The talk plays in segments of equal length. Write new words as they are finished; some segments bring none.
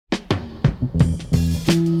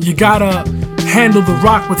You gotta handle the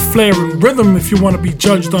rock with flair and rhythm if you wanna be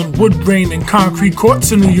judged on wood grain and concrete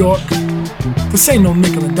courts in New York. This ain't no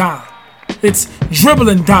nickel and dime. It's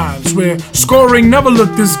dribbling dimes where scoring never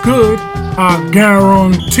looked this good, I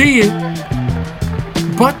guarantee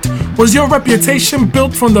it. But was your reputation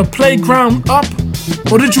built from the playground up?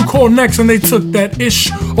 Or did you call next and they took that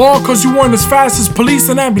ish? Or cause you weren't as fast as police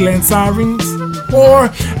and ambulance sirens? Or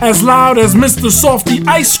as loud as Mr. Softy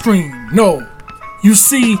Ice Cream? No. You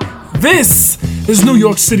see, this is New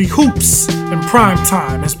York City hoops in prime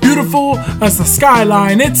time. As beautiful as the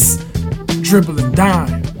skyline, it's dribbling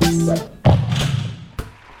dimes.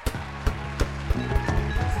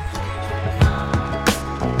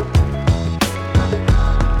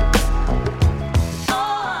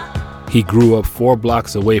 He grew up 4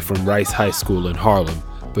 blocks away from Rice High School in Harlem,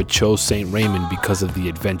 but chose St. Raymond because of the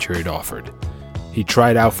adventure it offered. He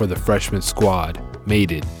tried out for the freshman squad,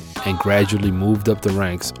 made it, and gradually moved up the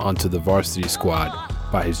ranks onto the varsity squad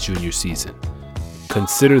by his junior season.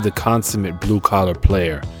 Considered the consummate blue-collar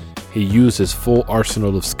player, he used his full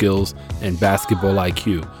arsenal of skills and basketball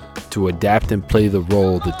IQ to adapt and play the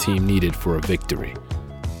role the team needed for a victory.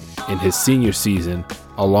 In his senior season,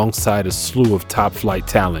 alongside a slew of top-flight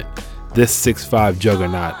talent, this 6'5"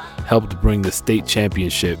 juggernaut helped bring the state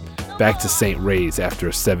championship back to St. Ray's after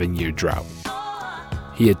a 7-year drought.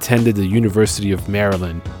 He attended the University of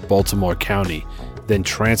Maryland, Baltimore County, then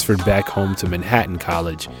transferred back home to Manhattan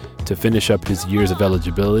College to finish up his years of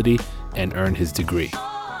eligibility and earn his degree.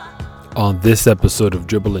 On this episode of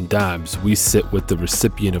Dribblin' Dimes, we sit with the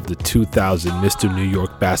recipient of the 2000 Mr. New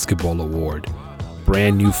York Basketball Award,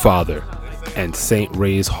 brand new father, and St.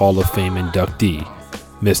 Ray's Hall of Fame inductee,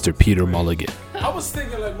 Mr. Peter Mulligan. I was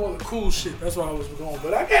thinking like more the cool shit. That's why I was going.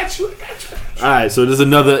 But I got you. All right, so this is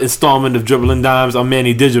another installment of Dribblin' Dimes. I'm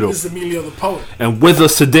Manny Digital. This is Emilio the Poet. And with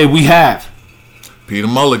us today we have Peter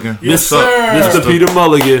Mulligan. Yes, sir. Mr. Peter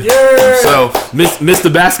Mulligan. Yeah. Himself.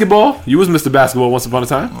 Mr. Basketball? You was Mr. Basketball once upon a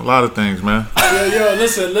time? A lot of things, man. Yo,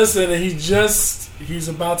 listen. And he's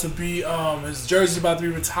about to be, his jersey's about to be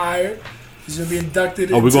retired. He's going to be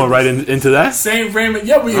inducted. Oh, we're going right into that? St. Raymond.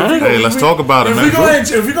 Yeah, let's talk about it, man. If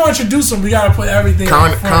we're going to introduce him, we got to put everything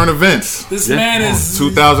current events. This man is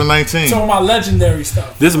 2019. Talking about legendary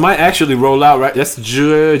stuff. This might actually roll out, right? That's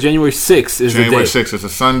January 6th is January the day. 6th. It's a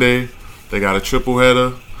Sunday. They got a triple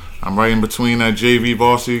header. I'm right in between that JV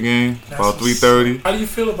varsity game, about 3:30. How do you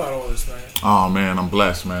feel about all this, man? Oh, man, I'm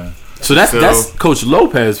blessed, man. So that's Coach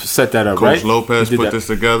Lopez set that up, right? Coach Lopez put this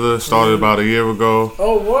together. Started about a year ago.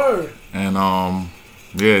 Oh, word. And,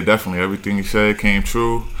 yeah, definitely. Everything he said came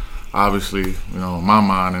true. Obviously, you know, in my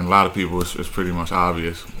mind and a lot of people, it's pretty much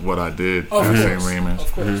obvious what I did at St. Raymond's.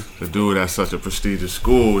 Of course. To do it at such a prestigious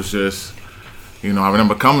school is just, you know, I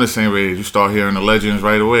remember coming to St. Ray's, you start hearing the legends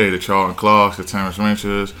right away, the Charlton Clarks, the Terrence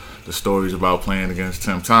Wrenchers, the stories about playing against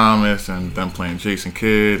Tim Thomas and them playing Jason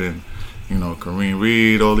Kidd and, you know, Kareem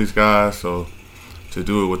Reed, all these guys. So to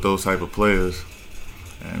do it with those type of players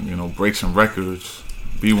and, you know, break some records,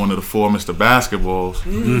 be one of the 4 Mr. Basketballs.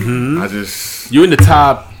 Mm-hmm. You in the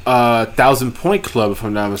top 1,000-point club, if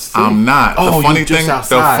I'm not mistaken. I'm not. Oh, the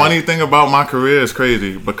funny thing about my career is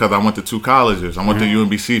crazy because I went to 2 colleges. I went to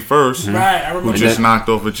UMBC first, Right, I remember. who just knocked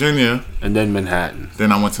off Virginia. And then Manhattan.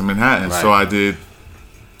 Then I went to Manhattan. Right. So I did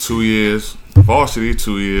 2 years varsity,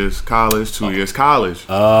 2 years college, 2 years college.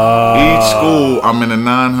 Each school, I'm in the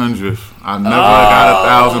 900th. I never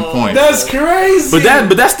got 1,000 points. That's crazy.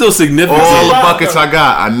 But that's still significant. All the buckets I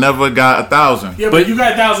got, I never got 1,000. Yeah, but you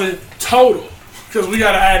got 1,000 total because we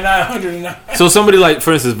got to add 900. So somebody like,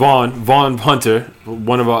 for instance, Vaughn Hunter,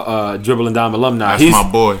 one of our Dribblin' Dime alumni. That's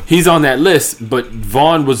my boy. He's on that list, but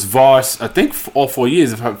Vaughn was Vars, I think, all 4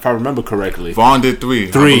 years, if I remember correctly. Vaughn did 3,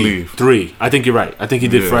 I believe. 3. I think you're right. I think he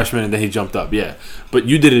did freshman and then he jumped up, yeah. But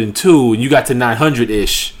you did it in 2 and you got to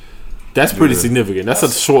 900-ish. That's pretty significant. That's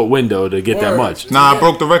a short window to get that much. Nah, I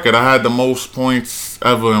broke the record. I had the most points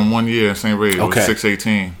ever in 1 year in St. Ray's. It was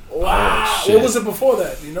 618. Wow. What was it before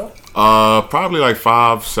that, you know? Probably like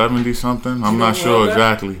 570 something. I'm not sure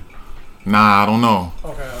exactly. Nah, I don't know.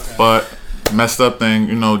 Okay. But messed up thing,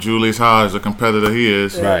 you know, Julius High is a competitor he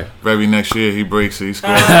is. Right. Very next year he breaks it. He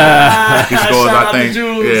scores. I think.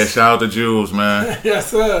 Yeah, shout out to Jules, man.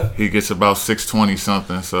 Yes, sir. He gets about 620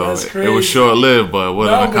 something. So That's it crazy. was short lived, but what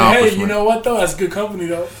an accomplishment. Hey, you know what though? That's good company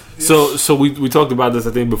though. So we talked about this,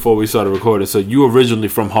 I think, before we started recording. So you originally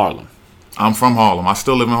from Harlem? I'm from Harlem. I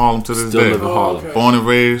still live in Harlem to this day. Live in Harlem. Okay. Born and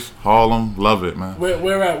raised, Harlem. Love it, man.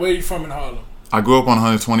 Where are you from in Harlem? I grew up on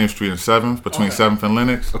 120th Street and 7th, between 7th and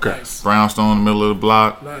Lenox. Okay. Nice. Brownstone in the middle of the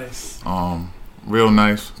block. Nice. real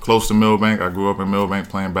nice, close to Millbank. I grew up in Millbank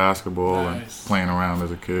playing basketball Nice. and playing around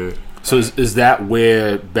as a kid. So is that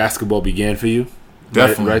where basketball began for you?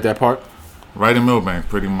 Definitely. Right that part? Right in Millbank,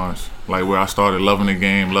 pretty much. Like where I started loving the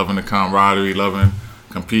game, loving the camaraderie, loving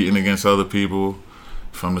competing against other people.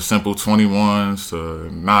 From the simple 21s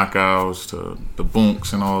to knockouts to the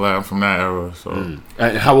bunks and all that. I'm from that era. So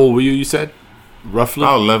And how old were you said? Roughly?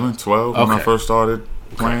 about 11, 12 when I Okay. first started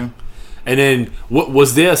playing. And then, what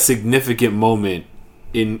was there a significant moment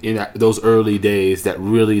in those early days that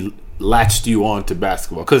really latched you on to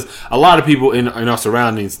basketball? Because a lot of people in our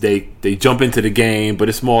surroundings, they jump into the game, but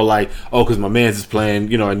it's more like, oh, because my man's is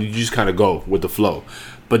playing, and you just kind of go with the flow.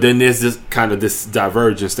 But then there's this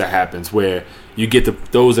divergence that happens where you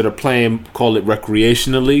get those that are playing, call it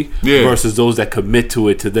recreationally, Yeah. versus those that commit to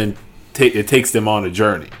it to then it takes them on a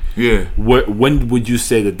journey. Yeah. When would you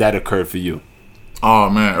say that occurred for you? Oh,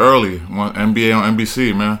 man, early. NBA on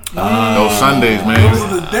NBC, man. Those Sundays, man. Those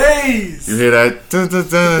are the days. You hear that? Dun, dun, dun,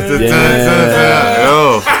 dun, dun, Yeah. dun, dun.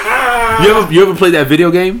 Yo. You ever played that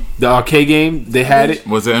video game, the arcade game? They had it.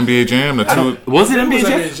 Was it NBA Jam? The two. Was it NBA was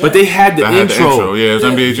Jam? NBA Jam. But they had the That had intro. the intro. Yeah, it was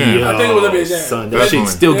NBA Jam. I think it was NBA Jam. Son, that shit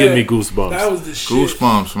Definitely. still give me Yeah. goosebumps. That was the shit.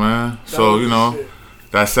 Goosebumps, man. So, was the shit.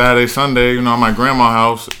 that Saturday, Sunday, at my grandma's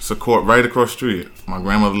house, it's a court right across the street. My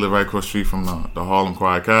grandmother lived right across the street from the Harlem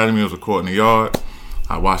Choir Academy. It was a court in the yard.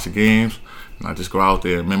 I watch the games, and I just go out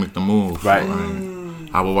there and mimic the moves. Right.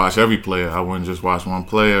 I would watch every player. I wouldn't just watch one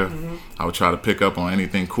player. I would try to pick up on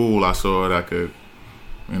anything cool I saw that I could,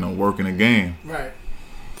 work in the game. Right.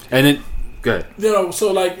 And then, good.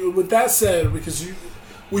 So like with that said, because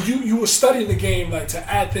you were studying the game like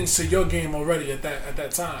to add things to your game already at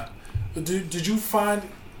that time. But did you find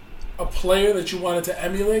a player that you wanted to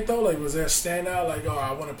emulate though? Like was there a standout? Like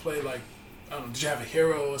I want to play like I don't know. Did you have a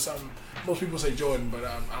hero or something? Most people say Jordan, but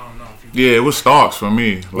I don't know if you. Yeah, it was Starks for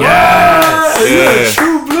me. Like, You're a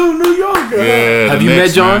true blue New Yorker. Yeah. Have the you met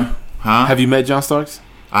Knicks, John? man. Huh? Have you met John Starks?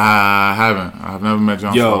 I haven't. I've never met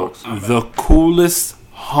John Yo, Starks. the coolest,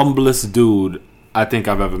 humblest dude I think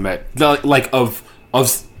I've ever met. Like of I'm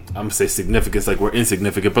gonna say significance, like we're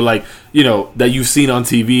insignificant, but like that you've seen on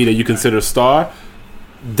TV that you consider a star.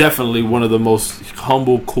 Definitely one of the most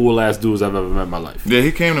humble, cool ass dudes I've ever met in my life. Yeah,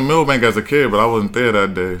 he came to Millbank as a kid, but I wasn't there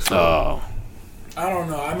that day. So. Oh, I don't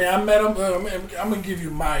know. I mean, I met him. I'm gonna give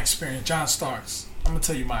you my experience, John Starks. I'm gonna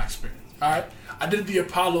tell you my experience. All right, I did the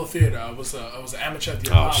Apollo Theater. I was an amateur at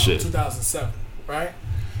the Apollo in 2007. Right.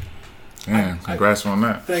 Damn, congrats on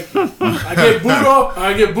that. Thank you. I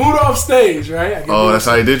get booed off stage. Right. I get Oh, booed that's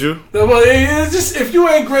off how he did you? stage. Well, it's just if you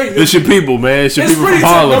ain't great, it's your people, man. It's your it's people pretty from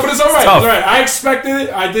tough. Harlem. No, but it's all right. tough. It's all right. I expected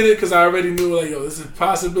it. I did it because I already knew, like, yo, this is a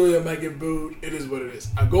possibility I might get booed. It is what it is.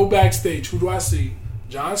 I go backstage. Who do I see?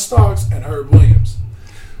 John Starks and Herb Williams.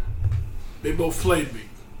 They both flayed me.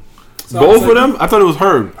 So I was Both of like, them? I thought it was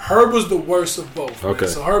Herb. Herb was the worst of both. Okay. Man.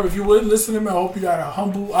 So Herb, if you wouldn't listen to me, I hope you got a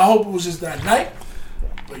humble. I hope it was just that night.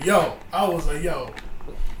 But yo, I was like, yo,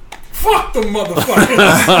 fuck them motherfuckers.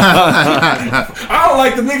 I don't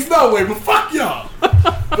like the Knicks no way, but fuck y'all.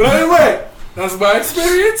 But anyway, that's my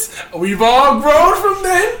experience. We've all grown from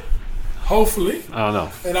then. Hopefully. I don't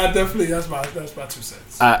know. And I definitely that's my 2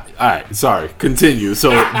 cents. All right, sorry. Continue.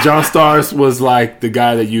 So John Starks was like the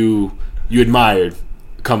guy that you admired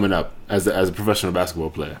coming up as a professional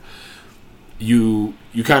basketball player. You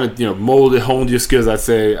kind of molded, honed your skills. I'd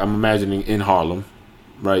say I'm imagining in Harlem,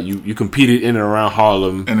 right? You competed in and around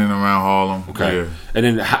Harlem. In and around Harlem. Okay. Yeah. And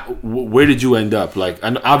then where did you end up? Like,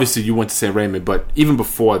 and obviously you went to St. Raymond, but even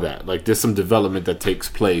before that, like there's some development that takes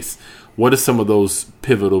place. What are some of those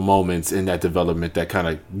pivotal moments in that development that kind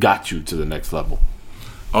of got you to the next level?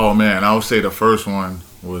 Oh, man, I would say the first one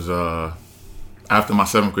was after my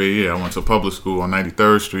 7th grade year. I went to public school on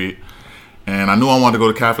 93rd Street, and I knew I wanted to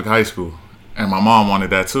go to Catholic high school, and my mom wanted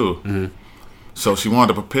that too. Mm-hmm. So she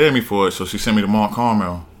wanted to prepare me for it, so she sent me to Mount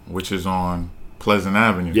Carmel, which is on Pleasant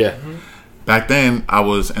Avenue. Yeah. Mm-hmm. Back then, I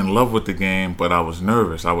was in love with the game, but I was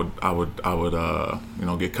nervous. I would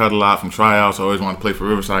get cut a lot from tryouts. I always wanted to play for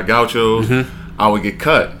Riverside Gauchos. Mm-hmm. I would get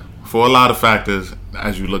cut for a lot of factors.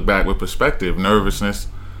 As you look back with perspective, nervousness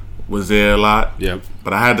was there a lot. Yep.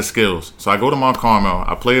 But I had the skills. So I go to Mount Carmel.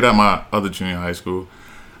 I played at my other junior high school.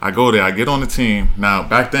 I go there. I get on the team. Now,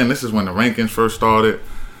 back then, this is when the rankings first started.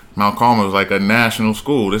 Mount Carmel was like a national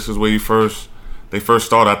school. This is where they first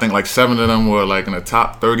started. I think like 7 of them were like in the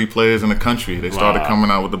top 30 players in the country. They started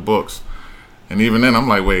coming out with the books. And even then, I'm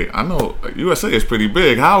like, wait, I know USA is pretty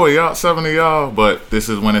big. How are y'all, 7 of y'all? But this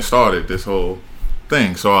is when it started, this whole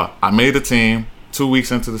thing. So I made the team 2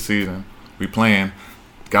 weeks into the season. We playing.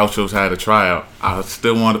 Gauchos had a tryout. I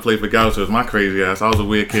still wanted to play for Gauchos. My crazy ass. I was a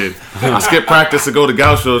weird kid. I skipped practice to go to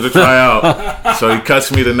Gauchos to try out. So he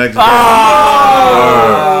cuts me the next day.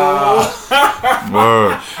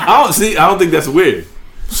 Word. I don't think that's weird.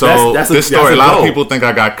 So this story, a lot of people think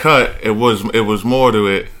I got cut. It was more to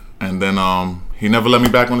it. And then he never let me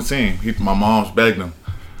back on the team. My mom's begged him.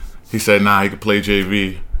 He said, nah, he could play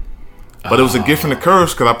JV. But it was a gift and a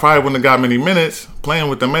curse because I probably wouldn't have got many minutes playing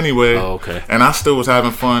with them anyway. Oh, okay. And I still was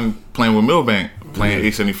having fun playing with Millbank, playing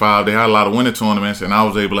 875. They had a lot of winter tournaments, and I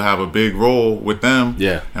was able to have a big role with them.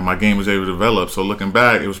 Yeah. And my game was able to develop. So looking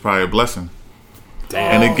back, it was probably a blessing.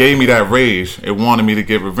 Damn. And it gave me that rage. It wanted me to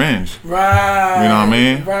get revenge. Right. You know what I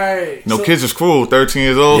mean? Right. No, kids is cruel. 13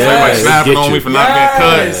 years old, so Yes, everybody snapping on me for not getting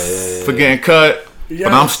cut, Yes. for getting cut. Yes.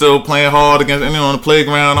 But I'm still playing hard against anyone on the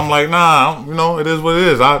playground. I'm like, nah, it is what it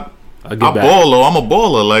is. I ball though. I'm a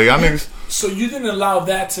baller. Like I niggas. So you didn't allow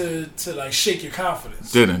that to like shake your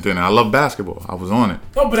confidence. Didn't. I love basketball. I was on it.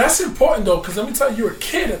 No, but that's important though, because let me tell you, you were a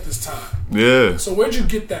kid at this time. Yeah. So where'd you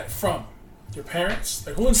get that from? Your parents?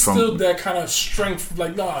 Like who instilled that kind of strength?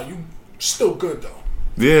 Like nah, you still good though.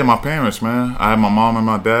 Yeah, my parents, man. I had my mom and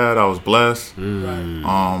my dad. I was blessed.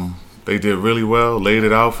 Right. They did really well. Laid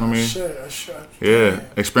it out for me. Sure. Yeah,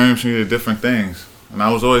 experiencing the different things. And I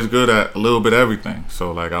was always good at a little bit of everything.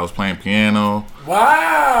 So, like, I was playing piano.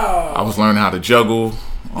 Wow. I was learning how to juggle.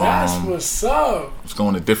 That's what's up. I was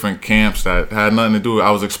going to different camps that had nothing to do with it.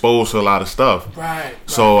 I was exposed to a lot of stuff. Right.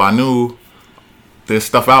 So, I knew there's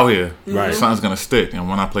stuff out here. Right. Something's going to stick. And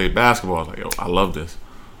when I played basketball, I was like, yo, I love this.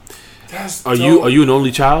 That's Are dope. you an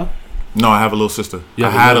only child? No, I have a little sister. You I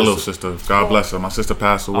have a had a little little sister. God bless her. My sister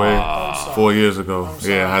passed away 4 years ago.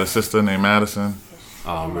 Yeah, I had a sister named Madison.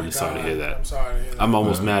 Oh, I'm really sorry to hear that. I'm sorry to hear that. I'm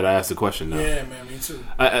almost mad I asked the question now. Yeah, man, me too.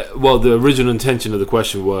 Well, the original intention of the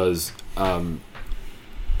question was a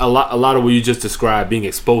lot of what you just described, being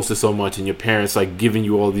exposed to so much, and your parents like giving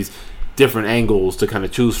you all these different angles to kind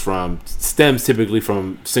of choose from, stems typically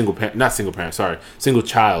from single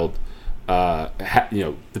child.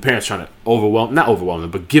 The parents trying to not overwhelm them,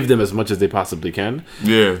 but give them as much as they possibly can.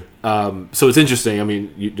 Yeah. So it's interesting. I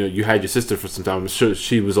mean, you had your sister for some time. I'm sure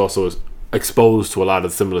she was also exposed to a lot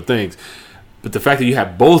of similar things. But the fact that you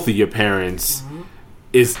have both of your parents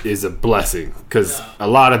is a blessing, because a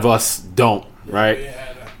lot of us don't, right?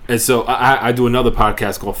 Yeah. And so I do another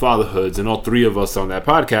podcast called Fatherhoods, and all three of us on that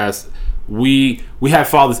podcast, we had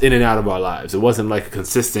fathers in and out of our lives. It wasn't like a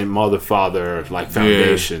consistent mother-father like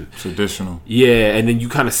foundation. Yeah, traditional. Yeah, and then you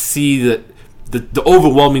kind of see the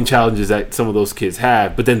overwhelming challenges that some of those kids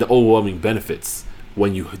have, but then the overwhelming benefits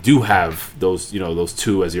when you do have those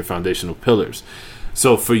two as your foundational pillars.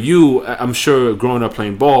 So for you, I'm sure growing up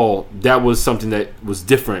playing ball, that was something that was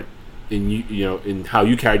different in how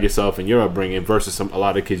you carried yourself and your upbringing versus a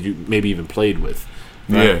lot of kids you maybe even played with.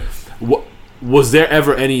 Right? Yeah. Was there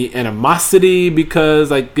ever any animosity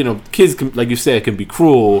because kids can, like you said, can be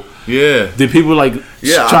cruel? Yeah. Did people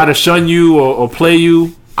try to shun you or play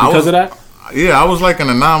you because of that? Yeah, I was like an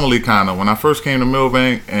anomaly kind of when I first came to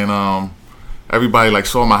Millbank, and everybody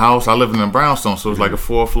saw my house. I lived in a brownstone, so it was like a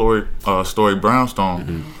 4-story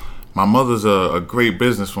brownstone. My mother's a great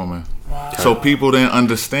businesswoman. Wow. So people didn't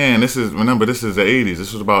understand. This is the 80s.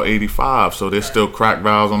 This was about 85, so there's still crack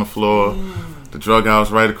valves on the floor. The drug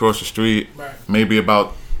house right across the street. Right. Maybe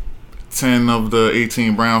about 10 of the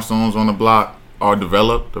 18 brownstones on the block are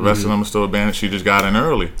developed. The rest of them are still abandoned. She just got in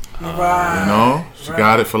early. Right. She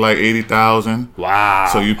got it for like $80,000. Wow.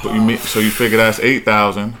 So you figure that's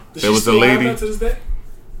 $8,000. There was a lady. Have that to this day?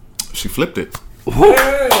 She flipped it.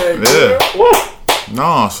 Hey, Yeah.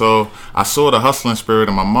 No, so I saw the hustling spirit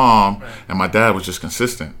of my mom, and my dad was just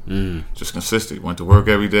consistent. Just consistent. Went to work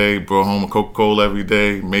every day, brought home a Coca-Cola every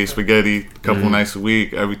day, made spaghetti a couple nights a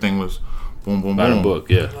week. Everything was boom, boom, By the boom. book,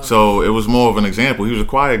 yeah. So it was more of an example. He was a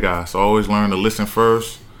quiet guy, so I always learned to listen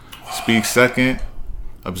first, speak second,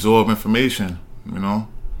 absorb information.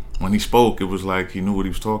 When he spoke, it was like he knew what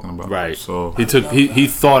he was talking about. Right. So he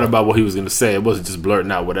thought about what he was going to say. It wasn't just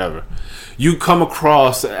blurting out whatever. You come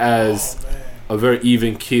across as a very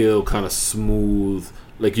even keel, kind of smooth,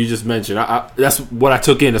 like you just mentioned. That's what I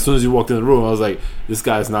took in as soon as you walked in the room. I was like, this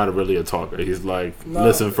guy's not really a talker. He's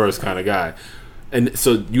listen first kind of guy. And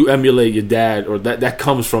so you emulate your dad, or that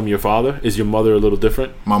comes from your father. Is your mother a little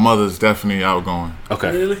different? my mother's definitely outgoing.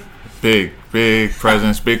 Okay. Really? Big. big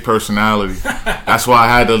presence, big personality. That's why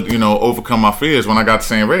I had to, overcome my fears when I got to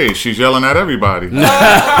St. Ray's. She's yelling at everybody. She's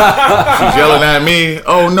yelling at me.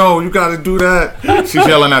 Oh no, you got to do that. She's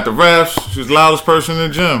yelling at the refs. She's the loudest person in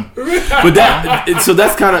the gym. But so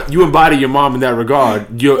that's kind of, you embody your mom in that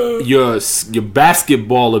regard. Your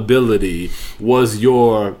basketball ability was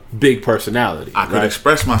your big personality. I could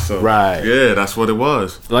express myself. Right. Yeah, that's what it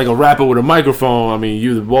was. Like a rapper with a microphone. I mean,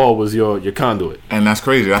 the ball was your conduit. And that's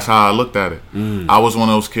crazy. That's how I looked at it. I was one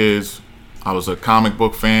of those kids. I was a comic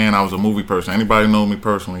book fan. I was a movie person. Anybody know me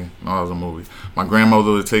personally know I was a movie. My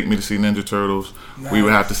grandmother would take me to see Ninja Turtles. Nice. We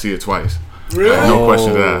would have to see it twice. Really? No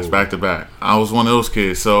questions asked, back to back. I was one of those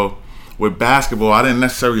kids. So with basketball, I didn't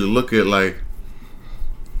necessarily look at like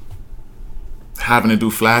having to do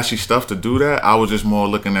flashy stuff to do that. I was just more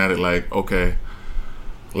looking at it like, okay,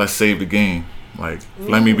 let's save the game. Like,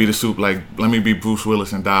 let me be let me be Bruce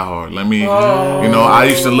Willis in Die Hard. Let me, I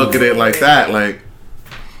used to look at it like that, like,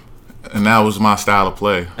 and that was my style of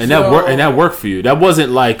play. And that worked for you. That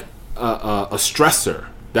wasn't like a stressor.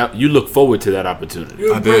 That you look forward to that opportunity.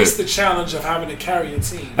 You embrace the challenge of having to carry a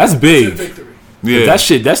team. That's big. To victory. Yeah,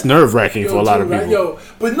 that's nerve wracking for a lot of people. Right?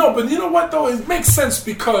 But you know what though? It makes sense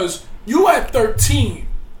because you at 13,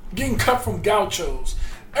 getting cut from Gauchos,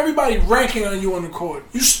 everybody ranking on you on the court.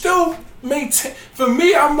 You still maintain. For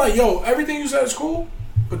me, I'm like, everything you said is cool,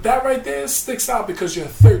 but that right there sticks out because you're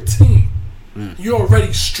 13. You're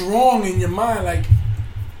already strong in your mind. Like,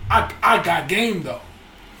 I got game though.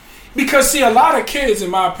 Because see, a lot of kids, in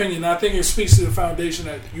my opinion, I think it speaks to the foundation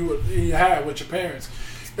that you had with your parents.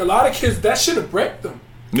 A lot of kids, that should have break them.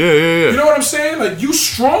 Yeah. You know what I'm saying? Like, you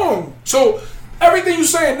strong. So everything you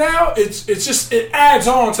saying now, it adds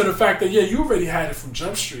on to the fact that you already had it from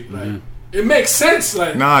Jump Street. Like, it makes sense.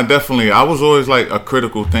 Like, nah, definitely. I was always like a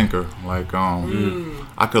critical thinker. Like,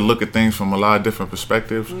 I could look at things from a lot of different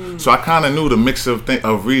perspectives. So I kind of knew the mix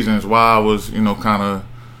of reasons why I was, kind of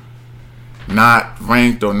not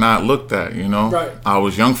ranked or not looked at, Right. I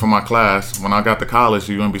was young for my class. When I got to college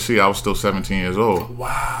at UMBC, I was still 17 years old.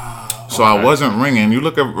 Wow. So I wasn't ringing. You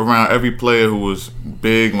look around every player who was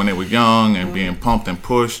big when they were young and being pumped and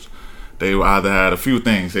pushed, they either had a few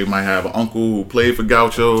things. They might have an uncle who played for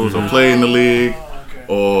Gauchos or played in the league,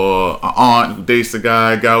 or an aunt who dates the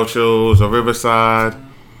guy at Gauchos or Riverside,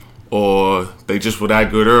 or they just were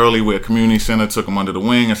that good early where a community center took them under the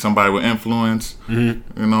wing and somebody with influence,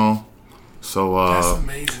 So that's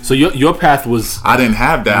amazing. So your path was. I didn't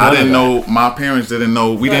have that. I didn't know. My parents didn't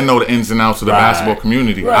know. We didn't know the ins and outs of the basketball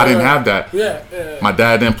community. I didn't have that. Yeah. My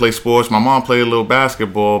dad didn't play sports. My mom played a little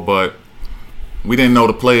basketball, but we didn't know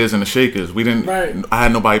the players and the shakers. We didn't. Right. I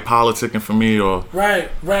had nobody politicking for me or. Right.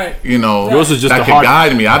 Yours was just that could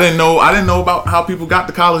guide me. I didn't know about how people got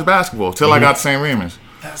to college basketball till I got to St. Raymond's.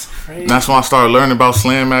 That's crazy. And that's when I started learning about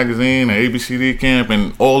Slam Magazine and ABCD Camp,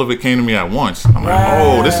 and all of it came to me at once. I'm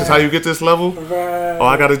like, this is how you get this level? Right. Oh,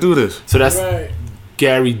 I got to do this. So that's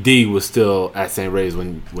Gary D was still at St. Ray's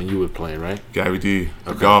when you were playing, right? Gary D,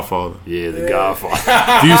 the Godfather. Yeah, the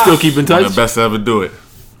Godfather. Do you still keep in touch? One of the best to ever do it.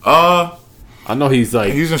 I know he's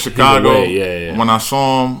in Chicago. Yeah. When I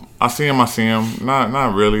saw him, I see him.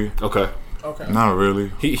 Not really. Okay. Not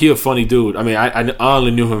really. He a funny dude. I mean, I only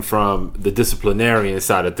knew him from the disciplinarian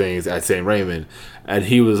side of things at St. Raymond, and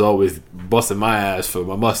he was always busting my ass for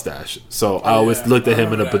my mustache. So I always looked at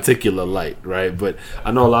him in a particular light, right? But I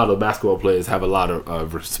know a lot of basketball players have a lot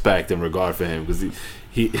of respect and regard for him because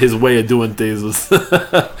his way of doing things was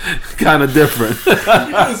kind of different.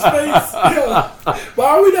 His face, why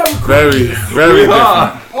are we not Very, recording? very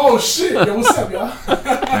different. Oh shit! Yo, what's up, y'all?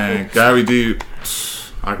 Man, Gary D.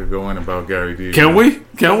 I could go in about Gary D. Can we?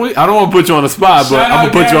 I don't want to put you on the spot, but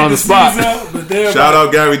I'm gonna put you on the spot. Shout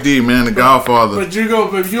out Gary D, man, the Godfather. But you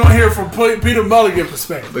don't hear from Peter Mulligan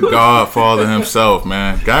perspective. The Godfather himself,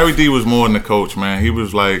 man. Gary D was more than a coach, man. He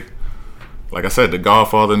was like I said, the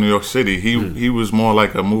Godfather of New York City. He was more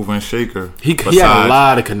like a mover and shaker. He had a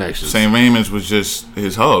lot of connections. St. Raymond's was just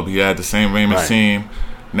his hub. He had the St. Raymond's team.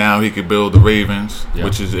 Now he could build the Ravens,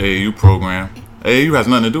 which is the AAU program. AAU has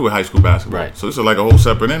nothing to do with high school basketball. Right. So this is like a whole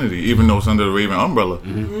separate entity, even though it's under the Raven umbrella.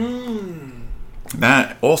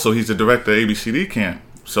 Now, also, he's the director of ABCD Camp.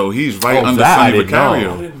 So he's right under Sonny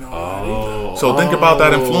Vicario. So think about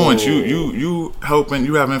that influence. You helping,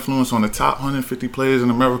 you have influence on the top 150 players in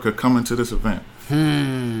America coming to this event.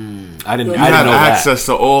 I didn't know access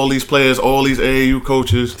to all these players, all these AAU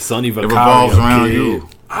coaches. Sonny Vicario. It revolves around you.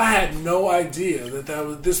 I had no idea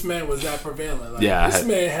that this man was that prevalent. Like, this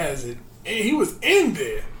man has it. He was in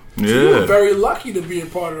there. Yeah. So you were very lucky to be a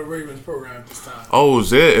part of the Ravens program at this time. Oh,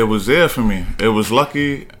 it was there for me. It was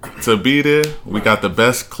lucky to be there. We got the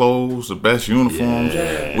best clothes, the best uniforms.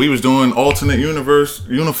 Yeah. We was doing alternate universe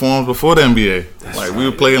uniforms before the NBA. We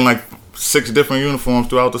were playing like 6 different uniforms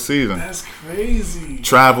throughout the season. That's crazy.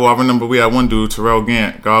 Travel, I remember we had one dude, Terrell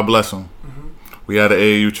Gant, God bless him. We had an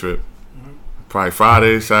AAU trip. Probably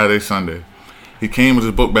Friday, Saturday, Sunday. He came with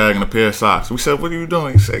his book bag and a pair of socks. We said, "What are you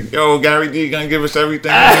doing?" He said, "Yo, Gary D gonna give us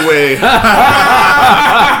everything anyway."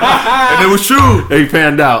 And it was true. He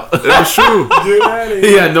panned out. It was true.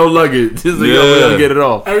 He had no luggage. He's like, yo, we're gonna get it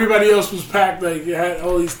all. Everybody else was packed, like, you had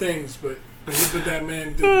all these things, but that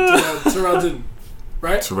man did. Terrell didn't,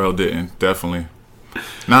 right? Terrell didn't, definitely.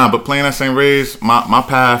 Nah, but playing at St. Ray's, my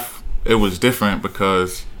path, it was different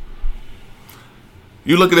because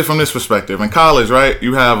you look at it from this perspective. In college, right,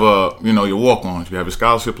 you have your walk-ons. You have your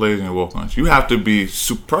scholarship players and your walk-ons. You have to be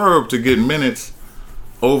superb to get minutes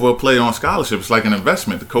over a play on scholarship. It's like an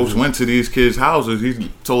investment. The coach went to these kids' houses. He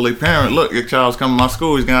told their parent, "Look, your child's coming to my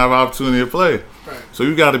school. He's going to have an opportunity to play." Right. So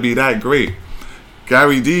you got to be that great.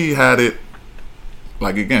 Gary D had it,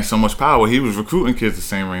 like, again, so much power. He was recruiting kids to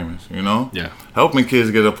St. Raymond's, Yeah. helping kids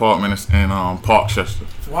get apartments in Parkchester.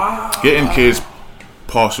 Wow. Getting kids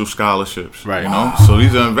partial scholarships, Right. you know? So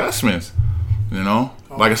these are investments, you know?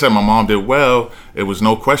 Like I said, my mom did well. It was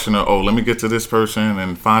no question of, let me get to this person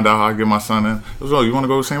and find out how I get my son in. It was, you want to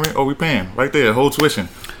go to St. Ray? We paying. Right there, whole tuition.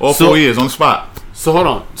 All 4 years on the spot. So hold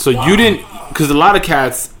on. So you didn't, because a lot of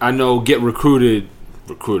cats I know get recruited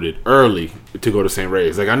early to go to St.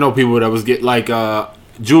 Ray's. Like, I know people that was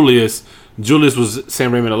Julius was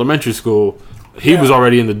St. Raymond Elementary School. He was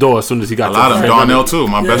already in the door as soon as he got A lot of them. Darnell, too,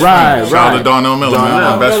 my best friend. Shout out to Darnell Miller, man,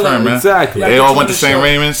 my best friend, man. Exactly. They all went to St.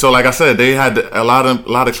 Raymond. So, like I said, they had a lot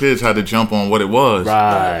of kids had to jump on what it was.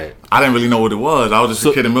 Right. I didn't really know what it was. I was just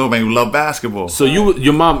a kid in Millbank who loved basketball. So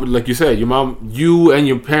your mom, like you said, you and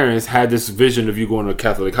your parents had this vision of you going to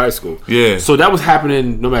Catholic high school. Yeah. So that was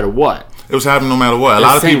happening no matter what. It was happening no matter what. A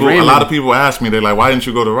lot of people ask me, they're like, "Why didn't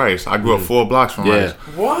you go to Rice?" I grew up 4 blocks from Rice.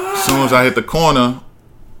 What? As soon as I hit the corner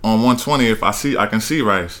on 120, I can see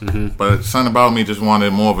Rice. But something about me just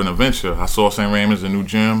wanted more of an adventure. I saw St. Raymond's, a new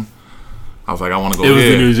gym. I was like, I want to go there. It was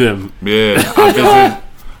here. the new gym. Yeah.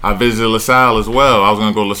 I visited LaSalle as well. I was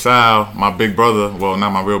going to go to LaSalle. My big brother, well,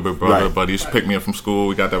 not my real big brother, but he used to pick me up from school.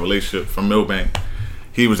 We got that relationship from Millbank.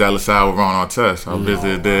 He was at LaSalle with Ron Artest. I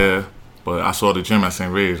visited there. But I saw the gym at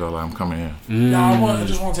St. Ray's. I was like, I'm coming here. Now, I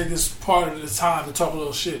just want to take this part of the time to talk a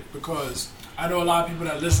little shit because I know a lot of people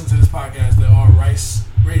that listen to this podcast that are Rice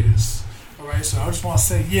Raiders. All right, so I just want to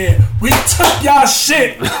say, we took y'all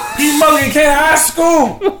shit. P. Mulligan County High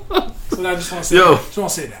School. So I just want to say that. Just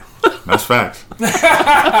want to say that. That's facts.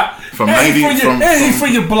 For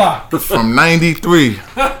your block. From 93,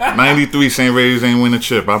 St. Ray's ain't win a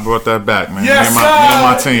chip. I brought that back, man. Yes, me and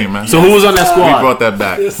my team, man. So who was on that squad? We brought that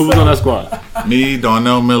back. Yes, who was on that squad? Me,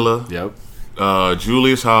 Darnell Miller,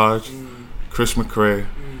 Julius Hodge, Chris McCray,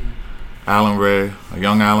 Alan Ray, a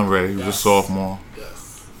young Alan Ray. He was a sophomore.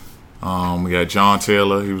 Yes. We had John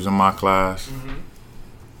Taylor. He was in my class.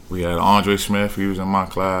 We had Andre Smith. He was in my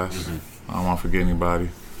class. I don't want to forget anybody.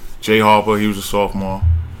 Jay Harper, he was a sophomore.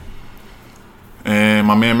 And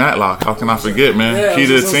my man Matlock, how can I forget, man? Key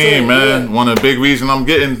to the team, man. Yeah. One of the big reasons I'm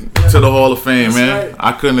getting to the Hall of Fame, man. Right.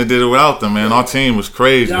 I couldn't have did it without them, man. Our team was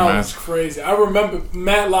crazy, man. That was crazy. I remember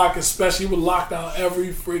Matlock especially. He would lock down every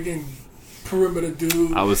freaking perimeter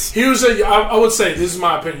dude. I would say, this is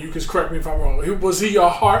my opinion. You can correct me if I'm wrong. Was he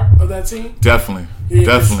your heart of that team? Definitely.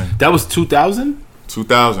 That was 2000?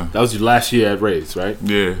 2000. That was your last year at Rays, right?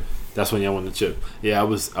 Yeah. That's when y'all won the chip. Yeah, I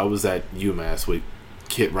was at UMass with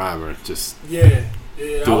Kit Reimer. Just I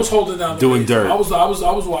was holding down doing dirt. I was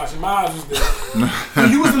watching. My eyes was there.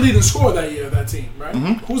 You was the leading scorer that year of that team, right?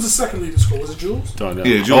 Who was the second leading scorer? Was it Jules?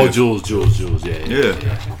 Yeah, Jules. Oh, Jules.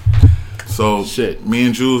 Yeah. So me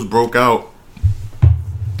and Jules broke out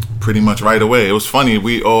pretty much right away. It was funny.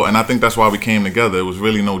 And I think that's why we came together. It was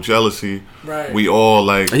really no jealousy. Right. We all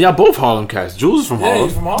like. And y'all both Harlem cats. Jules is from Harlem.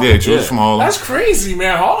 He's from Harlem. Yeah, Jules from Harlem. That's crazy,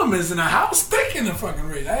 man. Harlem is in a house thick in the fucking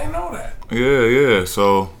race. I didn't know that. Yeah.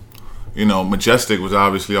 So, Majestic was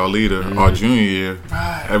obviously our leader our junior year.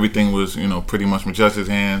 Right. Everything was, pretty much Majestic's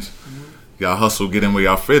hands. Y'all hustle, get in where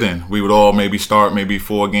y'all fit in. We would all maybe start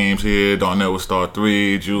 4 games here. Darnell would start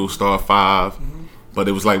 3. Jules start 5. But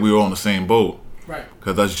it was like we were on the same boat. Right.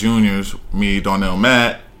 Because us juniors, me, Darnell,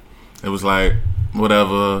 Matt, it was like,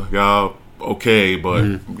 whatever, y'all okay, but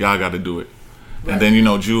y'all got to do it. Right. And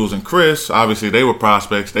then, Jules and Chris, obviously they were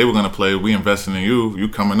prospects. They were going to play. We invested in you. You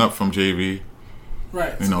coming up from JV.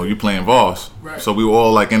 Right. You playing Voss. Right. So we were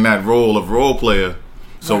all like in that role of role player.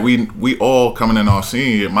 So we all coming in our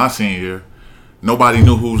my senior year, nobody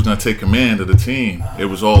knew who was going to take command of the team. It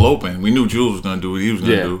was all open. We knew Jules was going to do what he was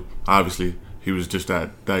going to do. Obviously, he was just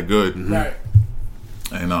that good. Right.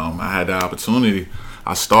 And I had the opportunity.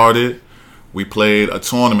 I started. We played a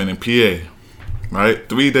tournament in PA, right?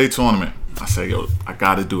 3-day tournament. I said, yo, I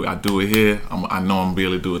got to do it. I do it here. I know I'm going to be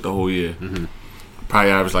able to do it the whole year.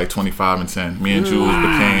 Probably averaged like 25 and 10. Me and Jules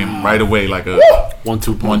became right away like a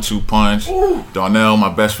 1-2 punch. Darnell, my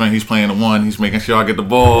best friend, he's playing the one. He's making sure I get the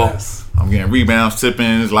ball. Yes. I'm getting rebounds,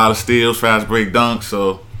 tip-ins, a lot of steals, fast break dunks.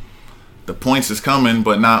 So the points is coming,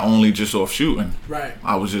 but not only just off shooting. Right.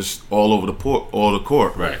 I was just all over the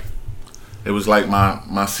court. Right. It was like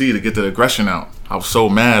my C to get the aggression out. I was so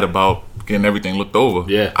mad about getting everything looked over.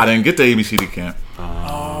 Yeah. I didn't get the ABCD camp.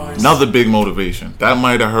 Another big motivation. That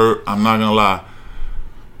might have hurt. I'm not gonna lie.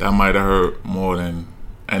 That might have hurt more than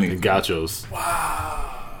anything. The Gauchos.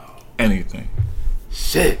 Wow. Anything.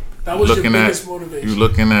 Shit. That was your biggest motivation. You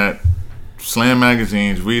looking at Slam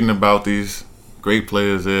magazines, reading about these great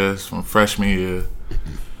players there from freshman year.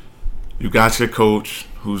 You got your coach,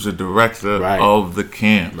 who's the director of the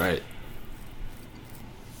camp. Right.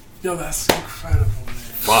 Yo, that's incredible, man.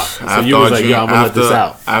 Fuck. So you was like, yo, I'm gonna let this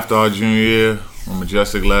out. After our junior year, when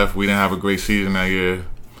Majestic left, we didn't have a great season that year.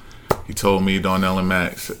 He told me, Darnell and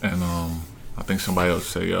Max, and I think somebody else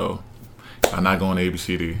said, yo, I'm not going to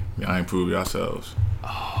ABCD. Y'all ain't prove yourselves.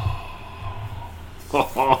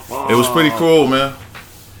 It was pretty cool, man.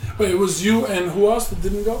 Wait, it was you and who else that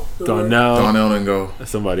didn't go? Darnell didn't go.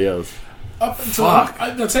 That's somebody else. Up until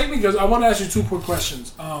now, take me, because I want to ask you 2 quick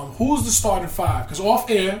questions. Who's the starting 5? Because off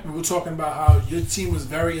air we were talking about how your team was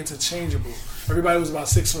very interchangeable. Everybody was about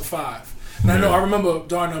 6'5". And I remember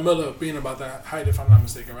Darnell Miller being about that height, if I'm not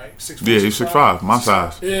mistaken, right? 6'4", yeah, he's 6'5", my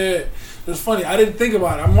size. Yeah, it was funny. I didn't think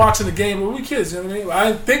about it. I'm watching the game when we kids, you know what I mean? I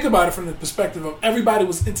didn't think about it from the perspective of everybody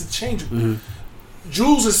was interchangeable.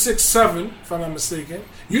 Jules is 6'7", if I'm not mistaken.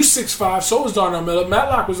 You 6'5", so is Darnell Miller.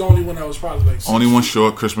 Matlock was the only one that was probably like 6'. Only one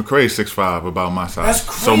short. Chris McCray 6'5", about my size. That's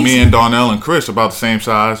crazy. So me and Darnell and Chris about the same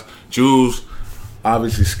size. Jules,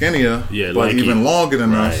 obviously skinnier, but lanky. Even longer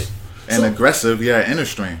than us. And aggressive, inner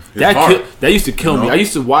strength. That used to kill me. I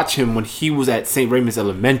used to watch him when he was at St. Raymond's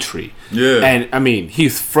Elementary. Yeah. And, I mean,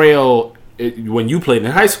 he's frail when you played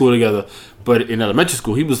in high school together, but in elementary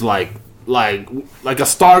school, he was like a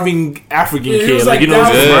starving African kid. He was like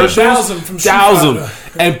commercials? Thousand.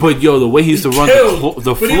 But the way he used to run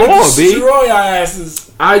the floor, B. Destroy our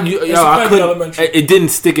asses. I couldn't. It didn't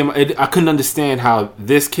stick in. I couldn't understand how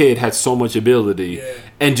this kid had so much ability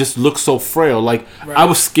and just looked so frail. Like I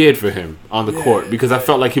was scared for him on the court because I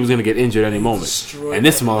felt like he was going to get injured any moment. And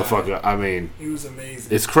this motherfucker, I mean, he was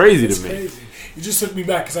amazing. It's crazy to me. Crazy. You just took me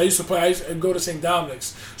back because I used to go to St.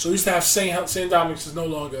 Dominic's. So we used to have St. Dominic's is no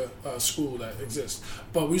longer a school that exists.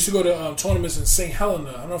 But we used to go to tournaments in St.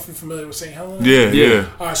 Helena. I don't know if you're familiar with St. Helena. Yeah.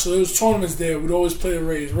 All right, so there was tournaments there. We'd always play the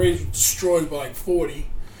Rays. Rays would destroy by like 40.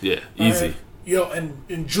 Yeah, easy.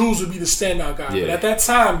 And Jules would be the standout guy. Yeah. But at that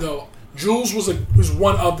time, though, Jules was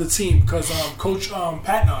one of the team because Coach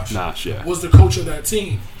Pat Nosh was the coach of that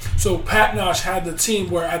team. So Pat Nosh had the team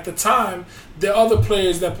where at the time the other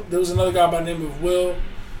players there was another guy by the name of William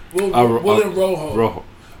Rojo,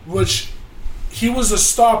 which he was a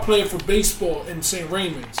star player for baseball in St.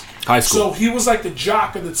 Raymond's high school. So he was like the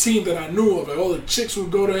jock of the team that I knew of. Like all the chicks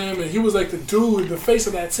would go to him, and he was like the dude, the face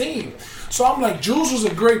of that team. So I'm like, Jules was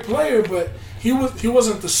a great player, but he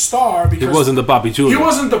wasn't the star because he wasn't the Papi Chulo. He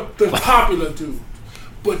wasn't the popular dude.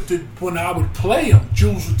 But when I would play him,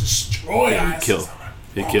 Jules would destroy us.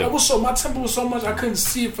 My temper was so much I couldn't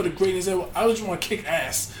see it for the greatness. I just want to kick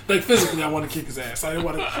ass. Like physically, I want to kick his ass. I didn't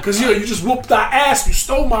want to because you just whooped our ass. You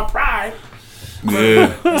stole my pride.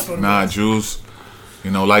 Yeah, Jules.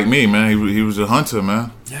 Like me, man. He was a hunter,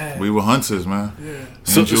 man. Yeah. We were hunters, man.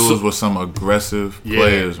 Yeah. And Jules was some aggressive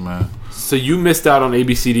players, man. So you missed out on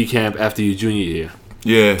ABCD camp after your junior year.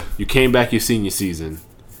 Yeah. You came back your senior season.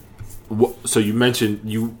 So you mentioned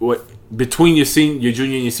between your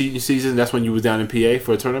junior and your senior season, that's when you was down in PA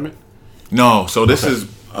for a tournament? No. So this is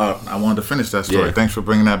I wanted to finish that story. Yeah. Thanks for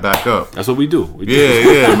bringing that back up. That's what we do.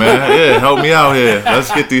 Yeah, man. Yeah, help me out here.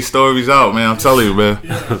 Let's get these stories out, man. I'm telling you, man.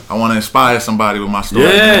 Yeah. I want to inspire somebody with my story.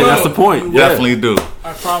 Yeah, that's the point. Definitely do.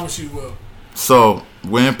 I promise you will. So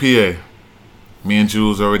we're in PA. Me and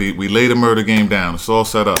Jules we laid the murder game down. It's all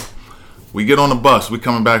set up. We get on the bus. We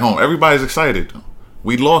coming back home. Everybody's excited.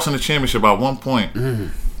 We lost in the championship by 1 point.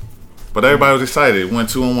 But everybody was excited. We went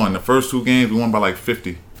 2-1. The first 2 games, we won by like 50.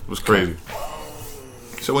 It was crazy.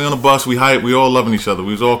 So we on the bus. We hype. We all loving each other.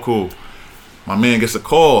 We was all cool. My man gets a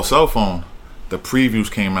call, cell phone. The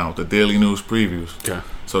previews came out. The Daily News previews. Okay.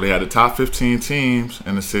 So they had the top 15 teams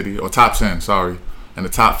in the city, or top 10, sorry, and the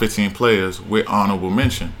top 15 players with honorable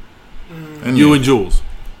mention. And You and Jules.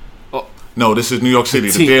 no, this is New York City.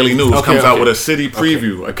 The team. Daily News Okay, comes out okay. with a city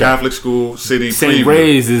preview, a Catholic school city St. preview.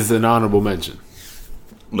 Ray's is an honorable mention.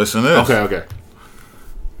 Listen to this. Okay.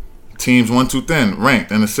 Teams 1 through 10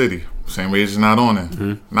 ranked in the city. St. Ray's is not on there.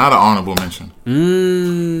 Mm-hmm. Not an honorable mention.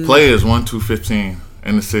 Players 1 through 15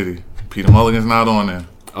 in the city. Peter Mulligan's not on there.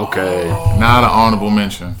 Okay. Not an honorable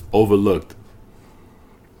mention. Overlooked.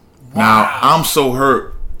 Now, I'm so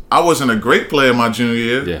hurt. I wasn't a great player my junior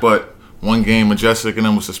year, Yeah. but one game, Majestic and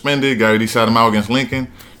them was suspended. Gary D sat him out against Lincoln.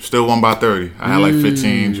 Still won by 30. I had like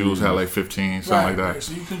 15. Jules had like 15, something like that. Right,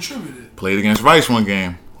 so you contributed. Played against Rice one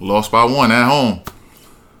game. Lost by 1 at home.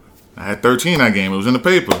 I had 13 that game. It was in the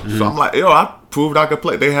paper. So I'm like, yo, I proved I could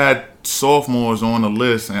play. They had sophomores on the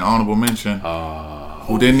list and honorable mention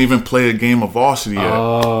who didn't even play a game of varsity yet.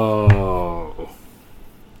 Oh.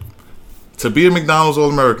 To be a McDonald's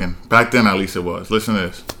All-American, back then at least it was, listen to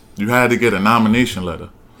this. You had to get a nomination letter.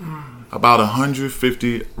 About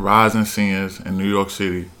 150 rising seniors in New York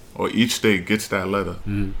City, or each state gets that letter.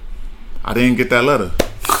 I didn't get that letter.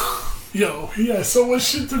 Yo, he had so much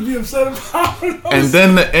shit to be upset about. And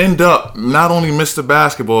then to end up, not only Mr.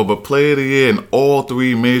 Basketball, but Player of the Year in all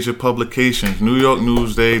 3 major publications, New York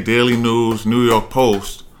Newsday, Daily News, New York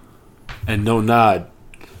Post. And no nod.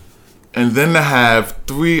 And then to have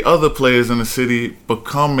 3 other players in the city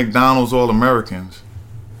become McDonald's All-Americans,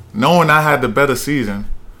 knowing I had the better season,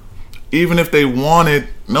 even if they wanted,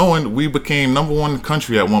 knowing we became number 1 in the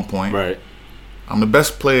country at one point. Right. I'm the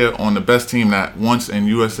best player on the best team that once in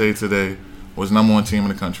USA Today was number 1 team in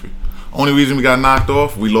the country. Only reason we got knocked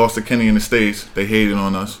off, we lost to Kenny in the States. They hated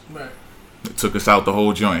on us. Right. They took us out the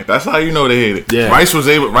whole joint. That's how you know they hated. Yeah. Rice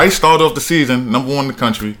started off the season number 1 in the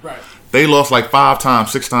country. Right. They lost like 5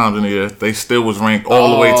 times, 6 times in the year. They still was ranked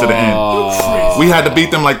all the way to the end. Crazy. We had to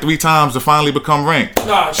beat them like 3 times to finally become ranked.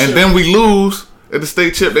 Nah, shit. And then we lose at the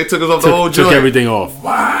state chip. They took us off the whole Took joint. everything off.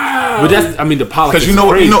 Wow. But that's, I mean, the politics. Because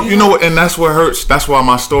crazy. you know what, and that's what hurts. That's why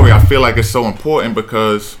my story, I feel like it's so important,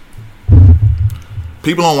 because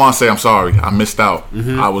people don't want to say I'm sorry. I missed out.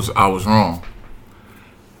 I was wrong.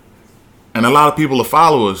 And a lot of people are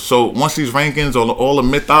followers. So once these rankings, all the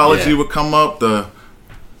mythology would come up, the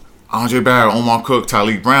Andre Barrett, Omar Cook,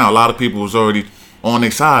 Tyleek Brown, a lot of people was already on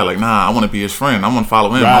their side. Like, nah, I want to be his friend. I want to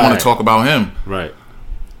follow him. I want Right. to talk about him. Right.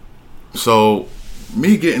 So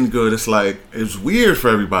me getting good, it's like, it was weird for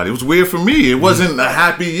everybody. It was weird for me. It wasn't a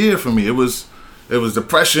happy year for me. It was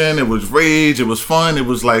depression. It was rage. It was fun. It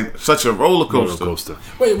was like such a roller coaster.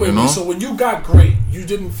 Wait. You know? So when you got great, you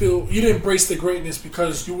didn't embrace the greatness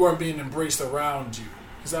because you weren't being embraced around you.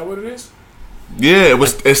 Is that what it is? Yeah, it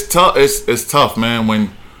was. It's tough. It's tough, man.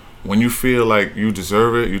 When you feel like you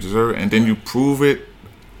deserve it, and then you prove it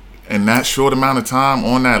in that short amount of time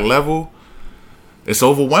on that level. It's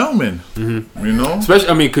overwhelming, you know. Especially,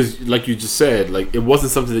 I mean, because like you just said, like it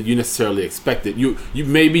wasn't something that you necessarily expected. You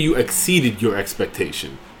maybe you exceeded your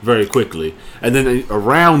expectation very quickly, and then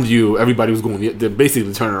around you, everybody was going. They're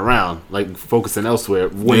basically turning around, like focusing elsewhere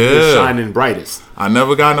when you're shining brightest. I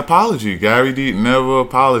never got an apology. Gary D never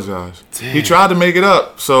apologized. Damn. He tried to make it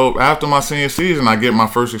up. So after my senior season, I get my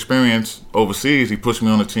first experience overseas. He puts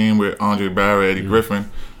me on a team with Andre Barrett, Eddie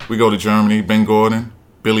Griffin. We go to Germany. Ben Gordon.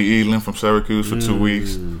 Billy Edelin from Syracuse for 2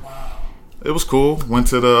 weeks. It was cool. Went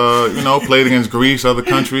to the, played against Greece, other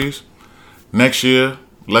countries. Next year,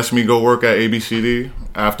 lets me go work at ABCD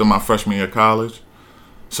after my freshman year of college.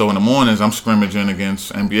 So in the mornings, I'm scrimmaging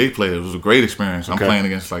against NBA players. It was a great experience. I'm playing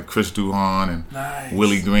against like Chris Duhon and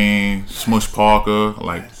Willie Green, Smush Parker,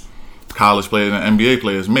 like college players and NBA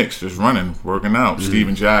players mixed, just running, working out.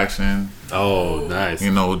 Steven Jackson. Oh, nice.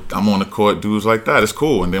 I'm on the court, dudes like that. It's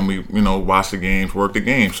cool. And then we, watch the games, work the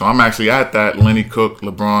game. So I'm actually at that Lenny Cook,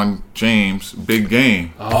 LeBron James big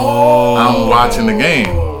game. Oh. I'm watching the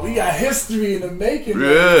game. We got history in the making.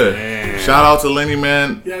 Yeah. Man. Shout out to Lenny,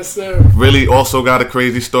 man. Yes, sir. Really also got a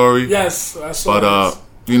crazy story. Yes, I saw But,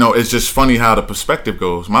 it's just funny how the perspective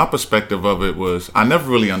goes. My perspective of it was I never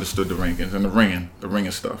really understood the rankings and the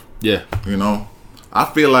ringing stuff. Yeah. I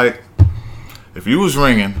feel like if you was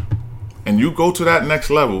ringing and you go to that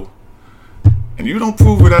next level and you don't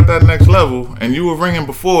prove it at that next level and you were ringing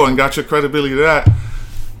before and got your credibility to that,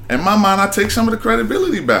 in my mind, I take some of the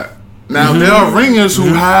credibility back. Now, there are ringers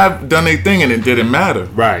who have done their thing and it didn't matter.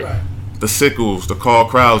 Right. The Sickles, the Carl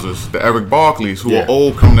Krausers, the Eric Barkleys, who were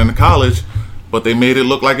old coming into college, but they made it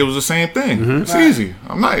look like it was the same thing. It's easy.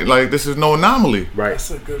 I'm not, this is no anomaly. Right.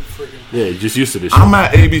 That's a good freaking. Yeah, you're just used to this shit. I'm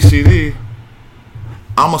at ABCD.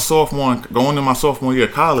 I'm a sophomore, going into my sophomore year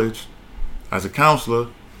of college as a counselor.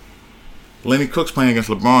 Lenny Cook's playing against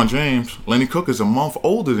LeBron James. Lenny Cook is a month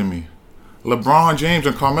older than me. LeBron James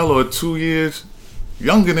and Carmelo are 2 years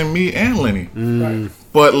younger than me and Lenny. Right.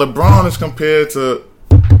 But LeBron is compared to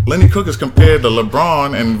Lenny Cook is compared to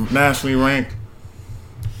LeBron and nationally ranked,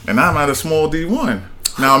 and I'm at a small D1.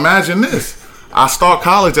 Now imagine this: I start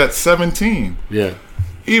college at 17. Yeah.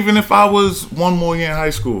 Even if I was one more year in high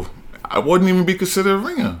school, I wouldn't even be considered a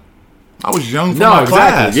ringer. I was young for my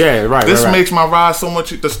class. Yeah, right. This right. makes my rise so much.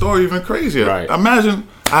 The story even crazier. Right. Imagine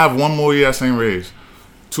I have one more year at St. Ray's,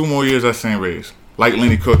 2 more years at St. Ray's. Like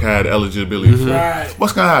Lenny Cook had eligibility. Mm-hmm. Right.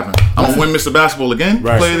 What's gonna happen? I'm gonna win Mr. Basketball again,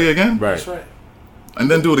 Right. play it again, Right. That's right. and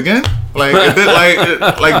then do it again. Like,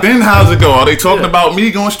 then how's it go? Are they talking about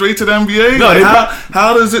me going straight to the NBA? No, Like,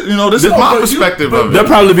 how does it? This is my perspective of They'll it.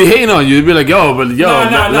 probably be hating on you. They'd be like, yo,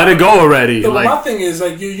 let it go already. My Like, thing is,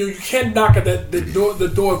 like, you can't knock at the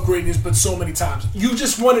door of greatness, but so many times. You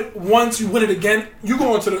just win it once, you win it again, you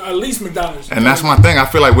go into at least McDonald's. And that's my thing. I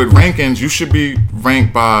feel like with rankings, you should be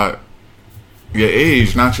ranked by your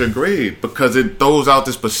age, not your grade, because it throws out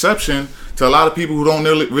this perception to a lot of people who don't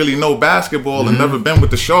really know basketball and never been with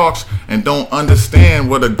the Sharks and don't understand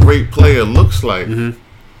what a great player looks like.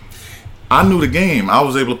 I knew the game. I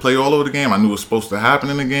was able to play all over the game. I knew what was supposed to happen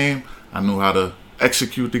in the game. I knew how to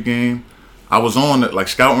execute the game. I was on like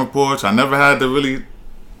scouting reports. I never had to really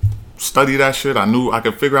study that shit. I knew I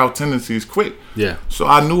could figure out tendencies quick. yeah. So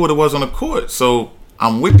I knew what it was on the court. So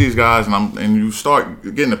I'm with these guys, and you start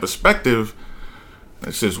getting the perspective.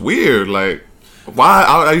 It's just weird. Like, why?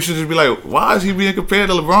 I used to just be like, why is he being compared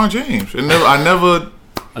to LeBron James? And I never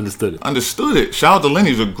understood it. Shout out to Lenny.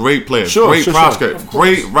 He's a great player, great prospect,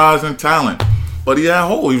 great rising talent. But he had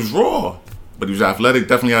hole. He was raw, but he was athletic.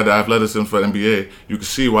 Definitely had the athleticism for the NBA. You can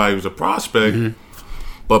see why he was a prospect.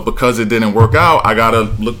 But because it didn't work out, I gotta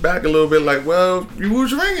look back a little bit. Like, well, you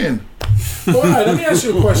was ringing. Well, all right, let me ask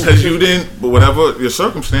you a question. Because you didn't, but whatever your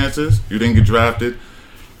circumstances, you didn't get drafted.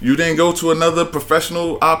 You didn't go to another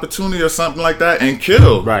professional opportunity or something like that and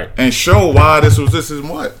kill. Right. And show why this and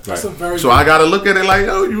what. That's a very So good- I got to look at it like,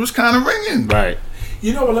 yo, you was kind of ringing. Right.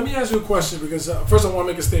 You know what? Let me ask you a question because first I want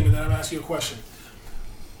to make a statement, then I'm asking you a question.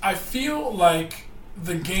 I feel like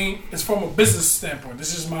the game is from a business standpoint.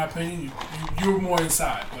 This is my opinion. You're more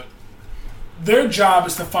inside, but their job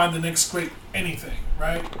is to find the next great anything,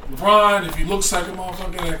 right? LeBron, if he looks like a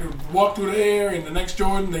motherfucker that could walk through the air, and the next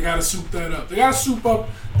Jordan, they got to soup that up. They got to soup up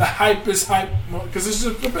the hype because it's just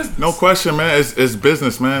a business. No question, man. It's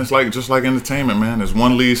business, man. It's like just like entertainment, man. There's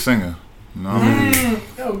one lead singer. You know what I mean?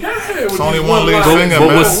 Yo, go ahead with It's only these one lead lines. singer,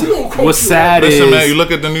 But man. what's sad Listen, is, man, you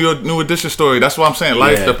look at the New Edition story. That's what I'm saying.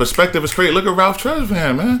 Like, Yeah. the perspective is great. Look at Ralph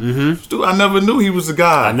Tresvant, man. Dude, I never knew he was the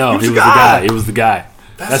guy. I know he was the guy. He was the guy.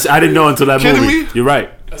 I didn't know until that Kidding movie. me? You're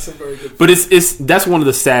right. That's a very good. But it's that's one of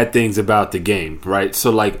the sad things about the game, right?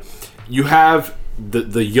 So like, you have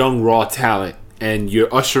the young raw talent, and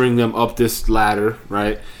you're ushering them up this ladder,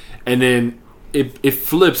 right? And then it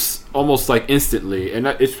flips almost like instantly, and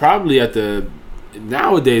it's probably at the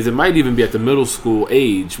nowadays it might even be at the middle school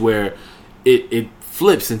age where it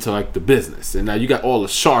flips into like the business, and now you got all the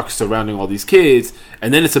sharks surrounding all these kids,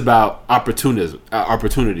 and then it's about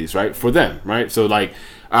opportunities, right, for them, right? So like,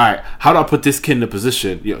 all right, how do I put this kid in a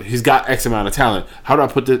position? You know, he's got X amount of talent. How do I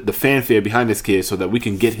put the fanfare behind this kid so that we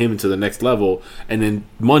can get him into the next level? And then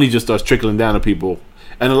money just starts trickling down to people.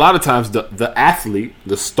 And a lot of times the athlete,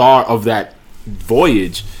 the star of that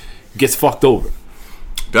voyage, gets fucked over.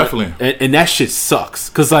 Definitely. And that shit sucks.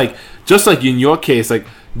 Cause like, just like in your case, like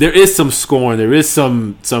there is some scorn, there is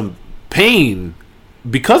some pain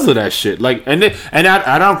because of that shit. Like, I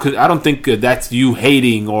don't think that's you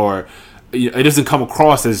hating, or it doesn't come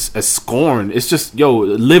across as scorn. It's just,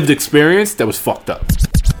 lived experience that was fucked up.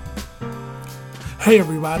 Hey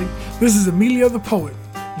everybody, this is Emilio the Poet,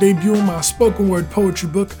 debuting my spoken word poetry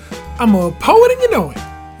book, I'm a Poet and You Know It,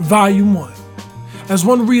 Volume 1. As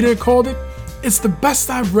one reader called it, it's the best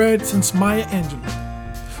I've read since Maya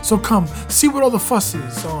Angelou. So come, see what all the fuss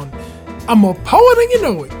is on I'm a Poet and You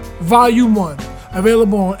Know It, Volume 1.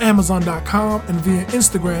 Available on Amazon.com and via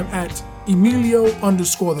Instagram at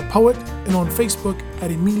Emilio_the Poet and on Facebook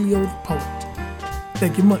at Emilio the Poet.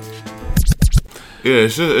 Thank you much. Yeah,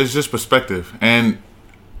 it's just perspective. And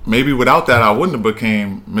maybe without that, I wouldn't have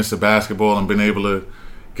became Mr. Basketball and been able to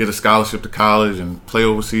get a scholarship to college and play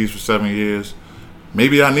overseas for 7 years.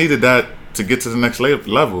 Maybe I needed that to get to the next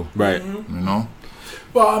level. Right. You know?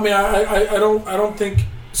 Well, I mean, I don't think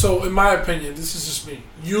so. In my opinion, this is just me.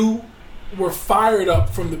 You were fired up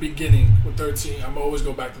from the beginning with 13. I'm always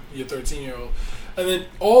go back to your 13-year-old. And then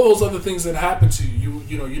all those other things that happened to you,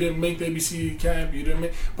 you know, you didn't make the ABC camp,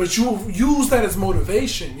 but you used that as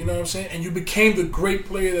motivation, you know what I'm saying? And you became the great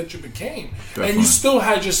player that you became. Definitely. And you still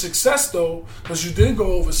had your success, though, because you did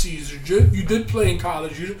go overseas. You did play in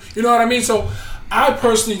college. You know what I mean? So I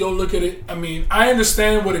personally don't look at it. I mean, I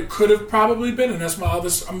understand what it could have probably been, and that's my other.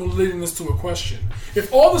 I'm leading this to a question.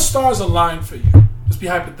 If all the stars aligned for you, let's be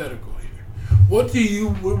hypothetical here. What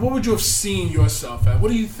would you have seen yourself at? What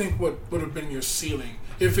do you think would have been your ceiling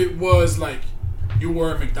if it was like you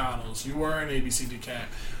were at McDonald's, you were in ABCD camp?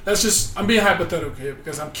 I'm being hypothetical here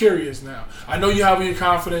because I'm curious now. I know you have your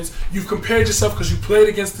confidence. You've compared yourself because you played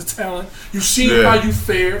against the talent. You've seen how you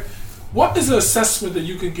fare. What is the assessment that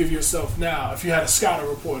you could give yourself now if you had a scouting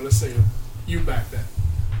report, let's say, you back then?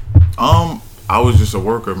 I was just a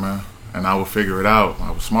worker, man. And I would figure it out.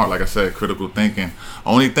 I was smart, like I said, critical thinking.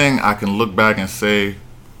 Only thing I can look back and say,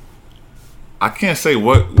 I can't say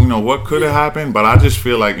what could have happened, but I just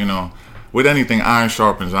feel like, you know, with anything, iron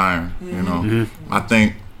sharpens iron. You know, I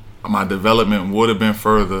think my development would have been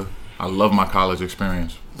further. I love my college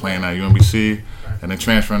experience, playing at UMBC, and then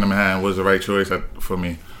transferring to Manhattan was the right choice for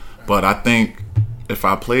me. But I think if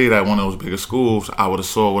I played at one of those bigger schools, I would have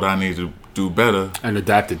saw what I needed to do better and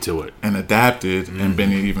adapted to it, and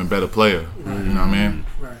been an even better player. You know what I mean?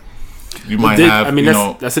 Right. You might have. I mean,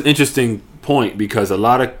 that's an interesting point because a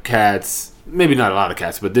lot of cats, maybe not a lot of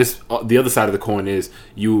cats, but the other side of the coin is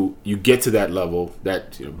you get to that level,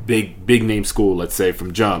 that big name school, let's say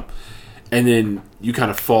from jump, and then you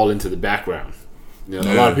kind of fall into the background. You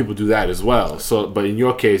know, a lot of people do that as well. So, but in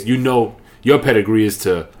your case, you know, your pedigree is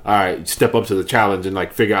to step up to the challenge and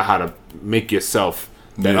like figure out how to make yourself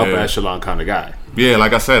that upper echelon kind of guy. Yeah,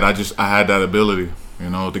 like I said, I had that ability. You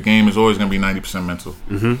know, the game is always going to be 90% mental.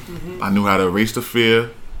 I knew how to erase the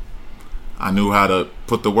fear. I knew how to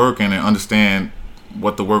put the work in and understand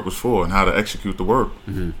what the work was for and how to execute the work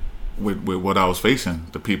with what I was facing,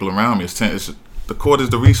 the people around me. The court is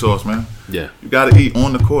the resource, man. Yeah, you got to eat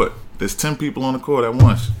on the court. There's 10 people on the court at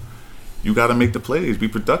once. You got to make the plays, be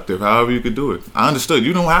productive, however you could do it. I understood.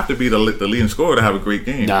 You don't have to be the leading scorer to have a great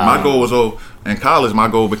game. My goal was, in college, my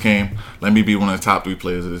goal became, let me be one of the top 3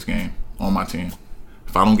 players of this game on my team.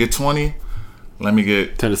 If I don't get 20, let me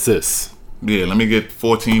get 10 assists. Yeah, let me get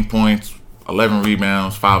 14 points, 11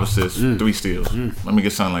 rebounds, 5 assists, 3 steals. Let me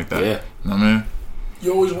get something like that. Yeah. You know what I mean?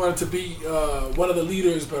 You always wanted to be one of the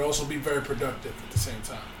leaders, but also be very productive at the same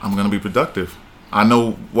time. I'm going to be productive. I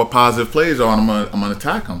know what positive plays are, and I'm going to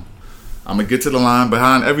attack them. I'm going to get to the line.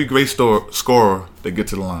 Behind every great scorer, they get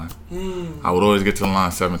to the line. I would always get to the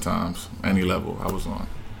line 7 times, any level I was on.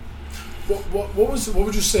 What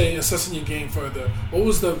would you say, assessing your game further, what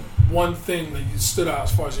was the one thing that you stood out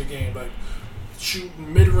as far as your game? Like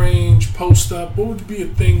shooting mid-range, post-up, what would be a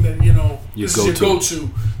thing that, you know, this is your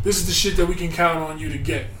go-to? This is the shit that we can count on you to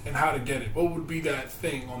get and how to get it. What would be that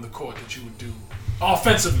thing on the court that you would do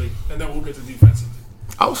offensively? And then we'll get to defensively.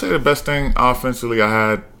 I would say the best thing offensively I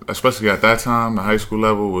had, especially at that time, the high school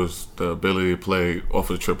level, was the ability to play off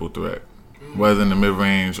of the triple threat, whether in the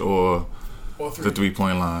mid-range or the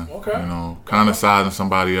 3-point line. Okay. You know, kind of sizing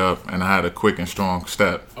somebody up, and I had a quick and strong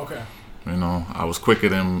step. Okay. You know, I was quicker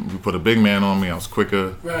than, you put a big man on me, I was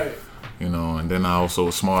quicker. Right. You know, and then I also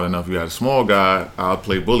was smart enough, you had a small guy, I'll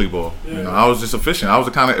play bully ball. Yeah. You know, I was just efficient. I was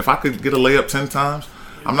the kind of, if I could get a layup 10 times,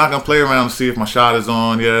 I'm not going to play around to see if my shot is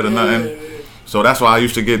on yet or nothing. Yeah. So that's why I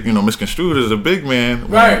used to get, misconstrued as a big man.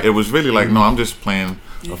 Right. It was really like, no, I'm just playing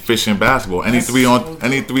efficient basketball. Any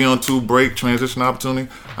 3-on-2 break, transition opportunity,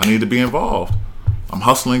 I need to be involved. I'm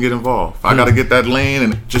hustling, get involved. If I got to get that lane,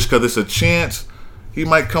 and just because it's a chance, he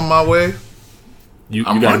might come my way. You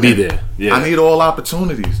got to be there. Yeah. I need all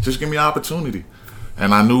opportunities. Just give me opportunity.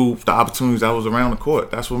 And I knew the opportunities that was around the court.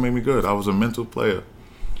 That's what made me good. I was a mental player.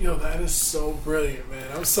 Yo, that is so brilliant, man.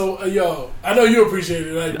 I'm so I know you appreciate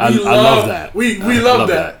it. Like, I love that. We love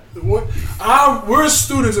that. We're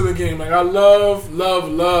students of the game. Like, I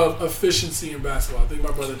love efficiency in basketball. I think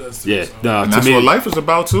my brother does too. Yeah, so. And that's what life is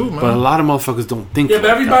about too, man. But a lot of motherfuckers don't think. Yeah, but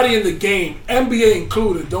everybody in the game, NBA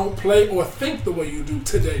included, don't play or think the way you do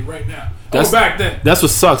today, right now. Back then. That's what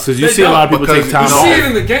sucks because you see a lot of people take time off. You see it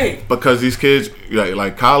in the game because these kids,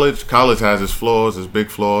 like college has its flaws, its big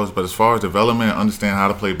flaws. But as far as development, understand how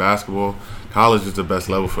to play basketball, college is the best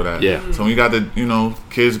level for that. Yeah. So when you got the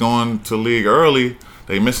kids going to league early,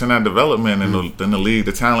 they missing that development, and then the league,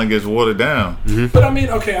 the talent gets watered down. But I mean,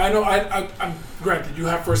 okay, I know. I'm granted you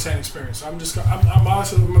have firsthand experience. I'm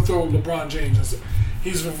honestly gonna throw LeBron James.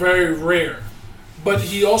 He's very rare, but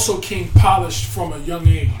he also came polished from a young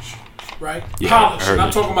age, right? Yeah, polished. I'm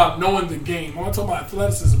not talking about knowing the game. I'm not talking about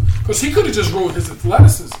athleticism, because he could have just rode his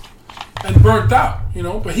athleticism. and burnt out,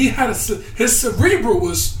 But he had his cerebral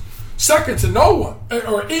was second to no one,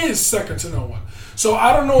 or is second to no one. So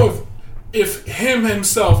I don't know if him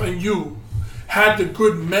himself and you had the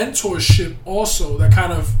good mentorship also that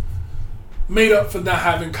kind of made up for not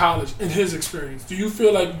having college in his experience. Do you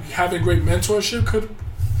feel like having great mentorship could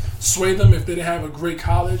sway them if they didn't have a great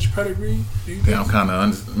college pedigree? I'm kind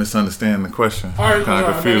of misunderstanding the question. All right, kind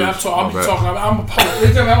of confused. I'm a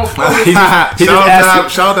poet.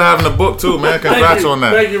 Shout out to having a book too, man. Congrats on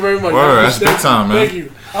that. Thank you very much. Word, that's big time, man. Thank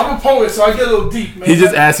you. I'm a poet, so I get a little deep, man. He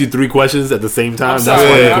just asked you 3 questions at the same time.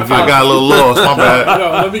 Sorry, That's why I got a little lost. My bad. No,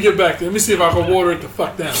 let me get back there. Let me see if I can water it the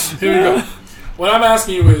fuck down. Here we go. What I'm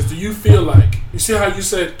asking you is, do you feel like, you see how you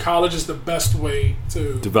said college is the best way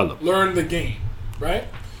to learn the game, right?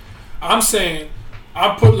 I'm saying,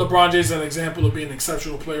 I'm putting LeBron James as an example of being an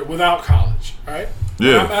exceptional player without college, right?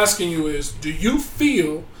 Yeah. What I'm asking you is, do you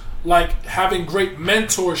feel like having great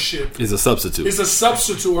mentorship is a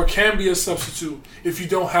substitute or can be a substitute if you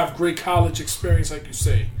don't have great college experience, like you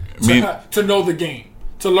say, to know the game,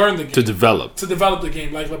 to learn the game, to develop the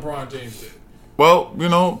game like LeBron James did? Well,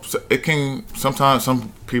 it can sometimes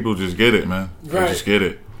some people just get it, man. Right. They just get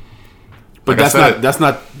it. But that's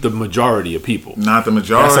not the majority of people. Not the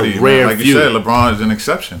majority. That's a rare like few. you said, LeBron is an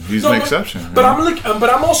exception. He's an exception. But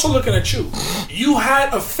I'm also looking at you. You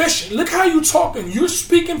had efficient. Look how you talking. You're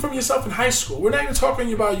speaking from yourself in high school. We're not even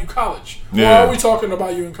talking about you college. Yeah. Or are we talking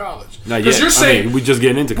about you in college? Not yet. You're saying we're just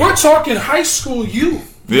getting into college. We're talking high school you.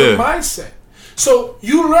 Your mindset. So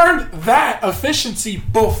you learned that efficiency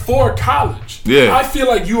before college. Yeah. I feel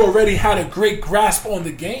like you already had a great grasp on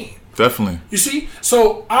the game. Definitely. You see?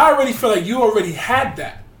 So I already feel like you already had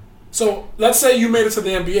that. So let's say you made it to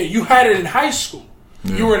the NBA. You had it in high school.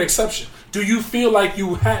 Yeah. You were an exception. Do you feel like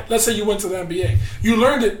you had, let's say you went to the NBA. You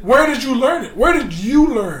learned it. Where did you learn it? Where did you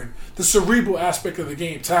learn the cerebral aspect of the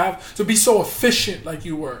game to be so efficient like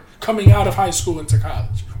you were coming out of high school into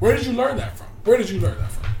college? Where did you learn that from?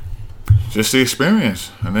 Just the experience.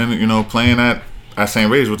 And then, playing at St.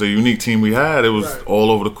 Ray's with the unique team we had, it was all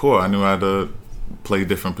over the court. I knew I had to play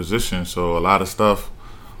different positions. So a lot of stuff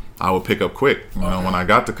I would pick up quick, when I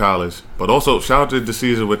got to college. But also, shout out to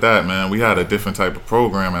DeCesar with that, man. We had a different type of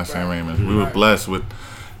program at St. Raymond's. We were blessed with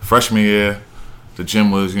freshman year. The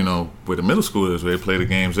gym was, where the middle schoolers, where they play the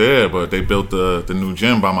games there. But they built the new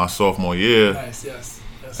gym by my sophomore year. Nice, yes.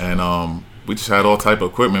 And we just had all type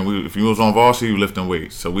of equipment. If you was on varsity, you lifting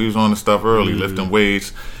weights. So we was on the stuff early, lifting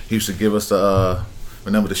weights. He used to give us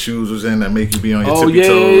remember the shoes was in that make you be on your tippy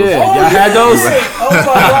toes? Yeah. Y'all had those? Oh my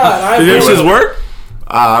God. Did them shits work?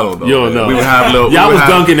 I don't know. You don't know. We would have little. Y'all was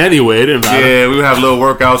dunking anyway. It didn't matter. Yeah, we would have little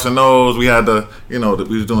workouts in those. We had we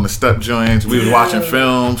was doing the step joints. We was watching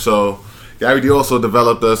film. So Gary D also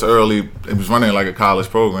developed us early. It was running like a college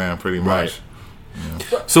program pretty much.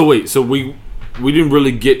 Yeah. So wait, we didn't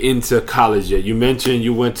really get into college yet. You mentioned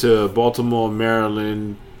you went to Baltimore,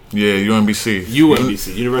 Maryland. Yeah, UMBC,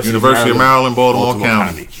 University of Maryland, Baltimore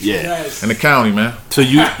County. Yeah, yes. In the county, man. So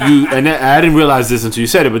you and I didn't realize this until you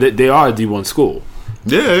said it, but they are a D1 school.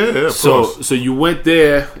 Yeah. Of course. So you went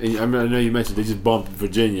there. And I know you mentioned they just bumped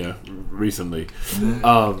Virginia recently.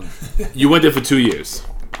 Mm-hmm. You went there for 2 years.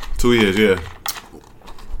 2 years, yeah.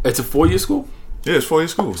 It's a 4-year school. Yeah, it's 4-year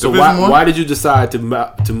school. So why did you decide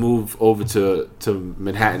to move over to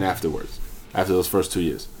Manhattan afterwards? After those first 2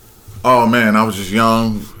 years. Oh man, I was just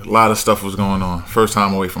young. A lot of stuff was going on. First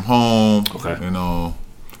time away from home. Okay.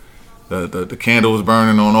 The candle was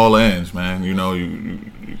burning on all ends, man.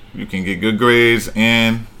 You can get good grades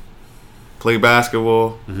and play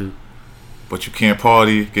basketball, but you can't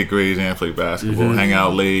party, get grades, and play basketball. Hang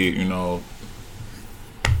out late,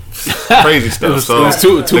 crazy stuff. It was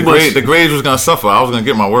too much. The grades was gonna suffer. I was gonna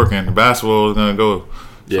get my work in. The basketball was gonna go.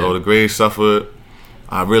 Yeah. So the grades suffered.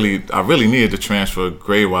 I really needed to transfer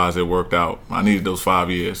grade wise. It worked out. I needed those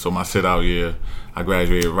 5 years. So my sit out year, I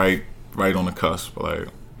graduated right on the cusp, right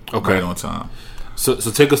on time. So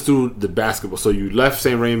take us through the basketball. So you left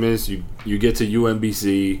St. Raymond's. You get to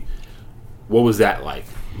UMBC. What was that like?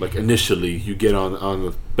 Like initially, you get on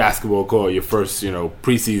the basketball court. Your first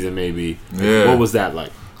preseason maybe. Yeah. What was that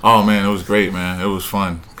like? Oh man, it was great, man. It was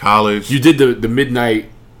fun. College. You did the Midnight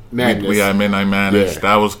Madness. We had Midnight Madness. Yeah.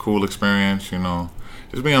 That was a cool experience,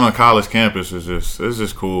 Just being on a college campus is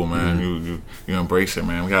just cool, man. You embrace it,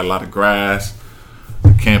 man. We had a lot of grass.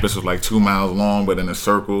 The campus was like 2 miles long, but in a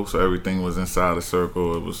circle, so everything was inside a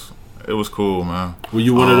circle. It was cool, man. Were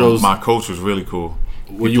you one of those? My coach was really cool.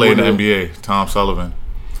 He played in the NBA, Tom Sullivan.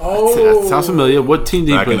 That sounds familiar. What team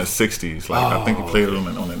did he Back play? in the 60s. Like, I think he played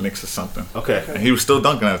on the Knicks or something. Okay. And he was still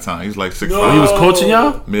dunking at the time. He was like 6'5". He was coaching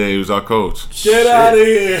y'all? Yeah, he was our coach. Get out of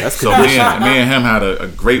here. That's So me and him had a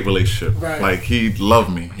great relationship. Right. Like, he loved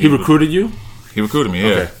me. He recruited you? He recruited me, yeah.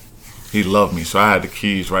 Okay. He loved me. So I had the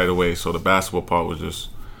keys right away. So the basketball part was just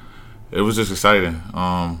exciting.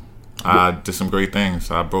 I did some great things.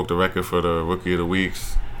 I broke the record for the Rookie of the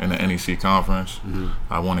Weeks in the NEC conference.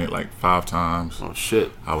 I won it like 5 times. Oh,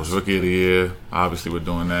 shit. I was Rookie of the Year. Obviously, we're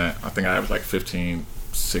doing that. I think I averaged like 15,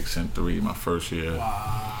 6, and 3 my first year.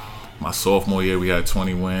 Wow. My sophomore year, we had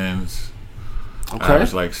 20 wins. Okay. I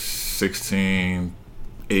averaged like 16,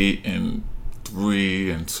 8, and 3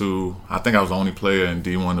 and 2. I think I was the only player in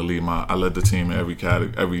D1 to lead I led the team in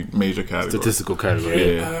every major category. Statistical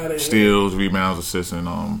category. Yeah. Steals, rebounds, assists,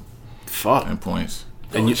 and Fuck. and points.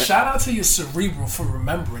 And shout out to your cerebral for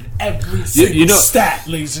remembering every single stat,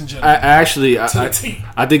 ladies and gentlemen.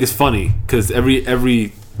 I think it's funny because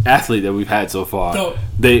every athlete that we've had so far,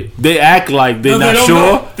 they act like they're not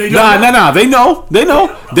sure. Nah. They know.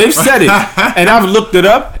 They've said it, and I've looked it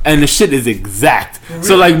up, and the shit is exact. Really?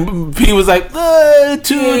 So like, P was like 2,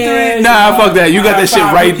 3. Nah, fuck that. You got that shit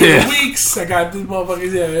right there. Weeks. I got these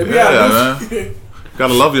motherfuckers. Yeah, man.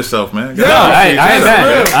 Gotta love yourself, man. I ain't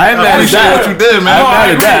mad. I ain't mad at that. What you did, man.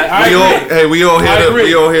 I'm mad at that. We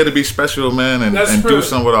all here to be special, man, and do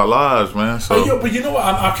something with our lives, man. So, but you know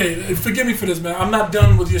what? Okay, forgive me for this, man. I'm not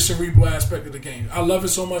done with your cerebral aspect of the game. I love it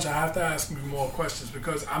so much. I have to ask you more questions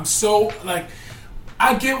because I'm so like.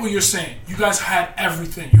 I get what you're saying. You guys had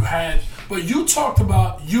everything. But you talked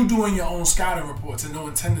about you doing your own scouting reports and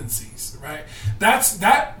knowing tendencies, right?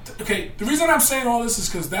 Okay, the reason I'm saying all this is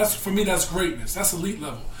because for me, that's greatness. That's elite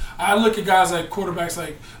level. I look at guys like quarterbacks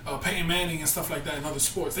like Peyton Manning and stuff like that in other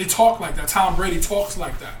sports. They talk like that. Tom Brady talks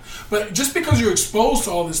like that. But just because you're exposed to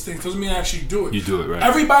all these things doesn't mean you actually do it. You do it, right?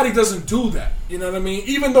 Everybody doesn't do that. You know what I mean?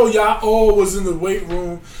 Even though y'all all was in the weight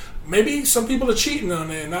room, maybe some people are cheating on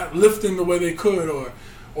there, not lifting the way they could,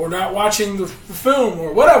 or not watching the film,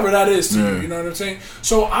 or whatever that is to you. You know what I'm saying?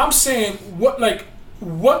 So I'm saying,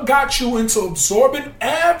 what got you into absorbing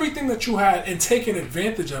everything that you had and taking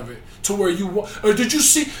advantage of it to where or did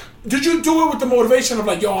you do it with the motivation of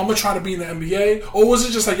like, yo, I'm gonna try to be in the NBA, or was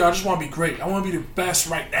it just like, yo, I just want to be great, I want to be the best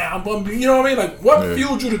right now, I'm gonna be, you know what I mean? Like, what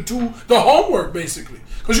fueled you to do the homework basically?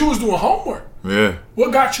 Because you was doing homework. Yeah.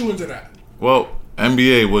 What got you into that? Well,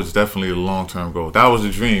 NBA was definitely a long-term goal. That was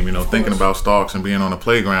a dream, thinking about Starks and being on the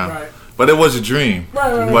playground. Right. But it was a dream.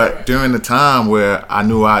 Right. During the time where I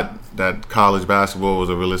knew that college basketball was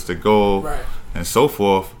a realistic goal and so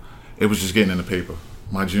forth, it was just getting in the paper.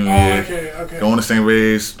 My junior year, going to St.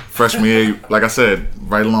 Ray's, freshman year, like I said,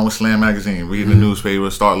 right along with Slam Magazine, reading the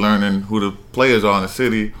newspaper, start learning who the players are in the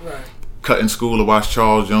city. Right. Cutting school to watch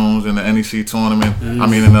Charles Jones in the NEC tournament. In the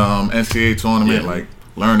NCAA tournament, like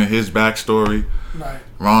learning his backstory. Right.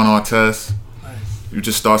 Ron Artest. Nice. You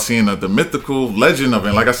just start seeing the mythical legend of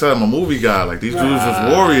it. Like I said, I'm a movie guy. Like, these dudes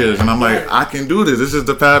was warriors, and I'm like, I can do this. This is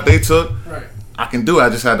the path they took. Right. I can do it. I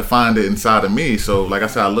just had to find it inside of me. So, like I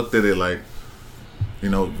said, I looked at it like,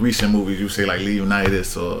 recent movies. You say like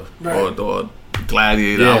Leonidas or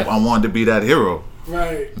Gladiator. Yeah. I wanted to be that hero.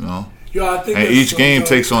 Right. Yo, I think and each game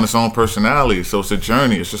takes on its own personality. So it's a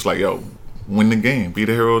journey. It's just like, yo, win the game. Be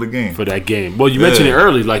the hero of the game. For that game. Well, you mentioned it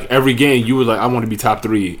early. Like, every game, you were like, I want to be top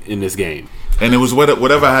 3 in this game. And it was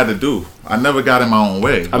whatever I had to do. I never got in my own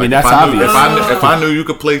way. I mean, that's obvious. If I knew you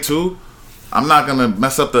could play 2, I'm not going to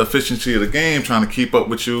mess up the efficiency of the game trying to keep up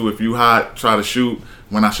with you. If you try to shoot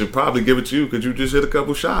when I should probably give it to you because you just hit a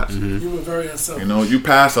couple shots. Mm-hmm. You were very unselfish. You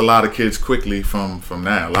pass a lot of kids quickly from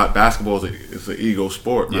that. Basketball is an ego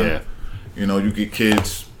sport, man. Yeah. You get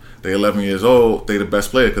kids, they're 11 years old, they the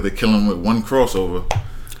best player because they kill them with one crossover.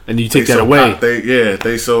 And you take that away.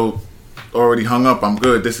 They so already hung up, I'm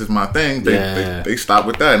good, this is my thing. They stop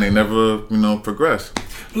with that and they never, progress.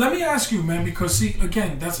 Let me ask you, man, because see,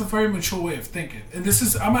 again, that's a very mature way of thinking. And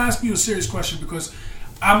I'm asking you a serious question because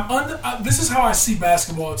this is how I see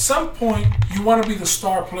basketball. At some point, you want to be the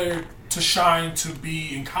star player to shine, to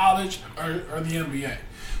be in college or the NBA.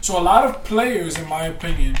 So a lot of players, in my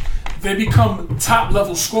opinion, they become top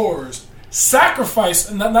level scorers, not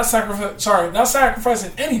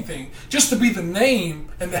sacrificing anything, just to be the name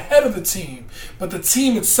and the head of the team. But the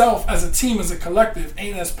team itself, as a team, as a collective,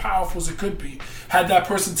 ain't as powerful as it could be had that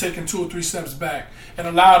person taken 2 or 3 steps back and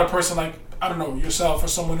allowed a person like, I don't know, yourself or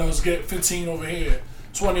someone else get 15 over here,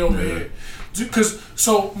 20 over here.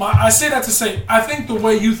 I say that to say, I think the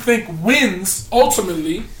way you think wins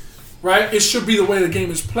ultimately. Right? It should be the way the game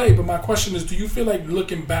is played. But my question is, do you feel like,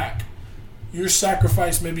 looking back, your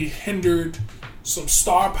sacrifice maybe hindered some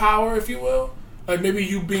star power, if you will? Like maybe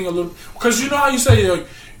you being a little, because you know how you say, like,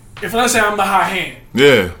 if let's say I'm the high hand,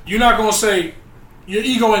 Yeah. you're not gonna say your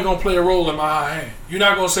ego ain't gonna play a role in my high hand. You're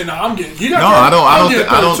not gonna say, "No, I'm getting." You're not No,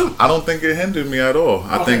 getting, I don't think it hindered me at all.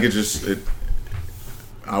 I think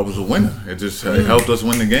I was a winner. It just helped us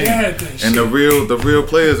win the game. Yeah, and the real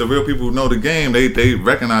players, the real people who know the game, they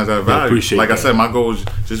recognize that value. appreciate Like that. I said, my goal is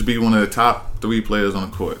just be one of the top 3 players on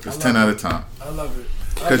the court. It's 10 at a time. I love it.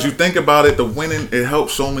 Because you think about it, the winning, it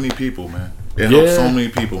helps so many people, man. It helps so many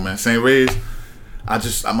people, man. St. Ray's,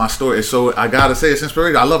 my story is so, I gotta say, it's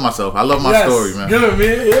inspirational. I love myself. I love my story, man. Good,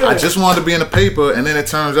 man. Yeah. I just wanted to be in the paper, and then it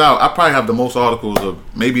turns out I probably have the most articles of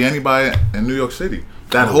maybe anybody in New York City.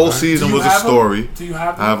 That whole season was a story. Do you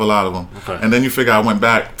have them? I have a lot of them. Okay. And then you figure I went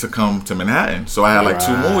back to come to Manhattan, so I had like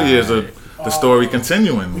 2 more years of the story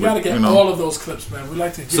continuing. We gotta get all of those clips, man. We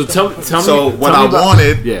like to get So tell me. So what I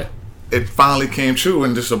wanted, Yeah. it finally came true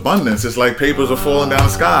in just abundance. It's like papers are falling down the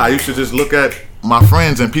sky. I used to just look at my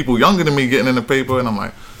friends and people younger than me getting in the paper, and I'm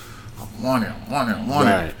like, I want it.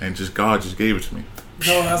 Right. And just God just gave it to me.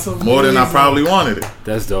 Yo, that's amazing. More than I probably wanted it.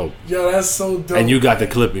 That's dope. Yo, that's so dope. And you got the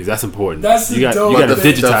clippings. That's important. That's you got dope. you got to But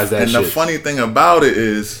digitize that and shit. the funny thing about it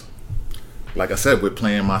is, like I said, with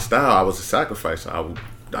playing my style, I was a sacrifice. I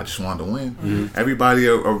just wanted to win. Mm-hmm. Everybody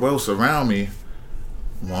else around me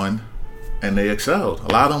won, and they excelled.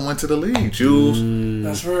 A lot of them went to the league. Jules,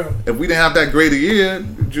 That's real. if we didn't have that great a year,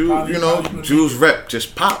 Probably Jules' rep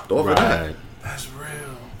just popped off of that. Right. That's real.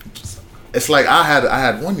 It's like I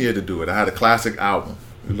had 1 year to do it. I had a classic album.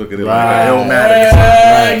 You look at it Right. like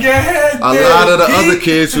Illmatic. A lot of the other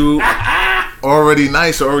kids who already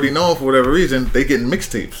nice or already known for whatever reason, they getting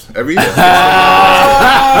mixtapes every year.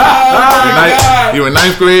 You're in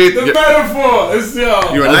 9th grade. The metaphor is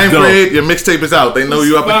You're in 9th grade. Your mixtape is out. They know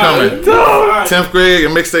you up and coming. 10th grade.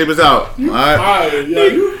 Your mixtape is out. All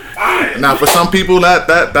right. Now for some people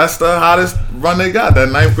that's the hottest run they got. That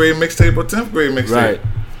 9th grade mixtape or 10th grade mixtape. Right.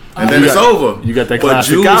 And then it's over. You got that But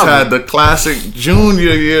classic Jules album. had the classic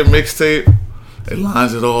junior year mixtape. It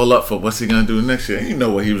lines it all up for what's he gonna do next year. You know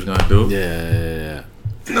what he was gonna do. Yeah.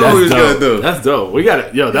 You know what he was gonna do. That's dope. We got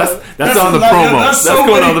it. Yo, that's on the promo. That's so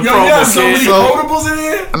going many, on the yo, promo. you got so kid. many quotables in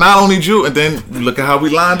here. Not only Jules, and then look at how we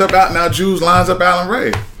lined up out. Now Jules lines up Alan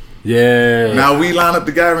Ray. Yeah. Now we line up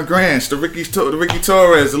the Gavin Grants, the Ricky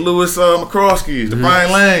Torres, the Lewis McCroskys, the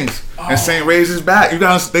Brian Langs, and St. Ray's is back. You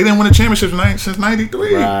guys, they didn't win a championship since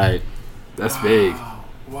 '93. Right. That's big.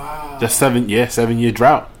 Wow. Just 7-year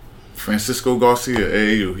drought. Francisco Garcia,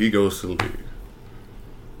 AAU, he goes to the league.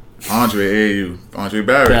 Andre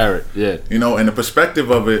Barrett. Barrett. Yeah. You know, and the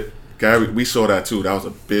perspective of it, Gary, we saw that too. That was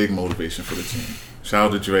a big motivation for the team. Shout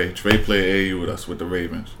out to Dre. Dre played AAU with us with the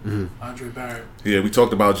Ravens. Andre Barrett. Yeah, we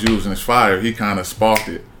talked about Jules and his fire. He kind of sparked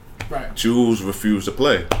it. Right. Jules refused to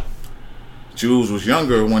play. Jules was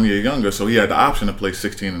 1 year younger, so he had the option to play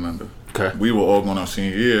 16 and under. Okay. We were all going our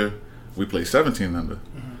senior year. We played 17 and under.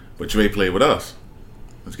 But Dre played with us.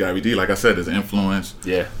 It's Gary D, like I said, his influence.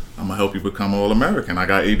 Yeah. I'm gonna help you become All-American. I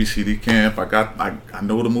got ABCD camp. I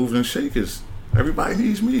know the movers and shakers. Everybody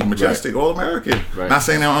needs me. Majestic, All-American. Right. Not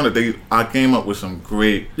saying they're on it. I came up with some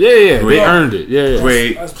great, Yeah. Great. They earned it. Yeah.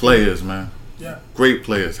 great That's players, man. Yeah. Great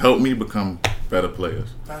players. Helped me become better players.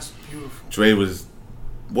 That's beautiful. Dre was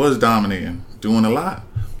dominating, doing a lot.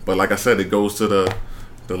 But like I said, it goes to the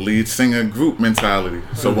lead singer group mentality.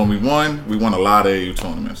 So when we won a lot of AU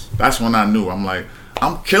tournaments. That's when I knew. I'm like,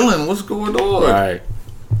 I'm killing. What's going on? Right.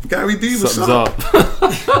 Gary D, what's Something's up?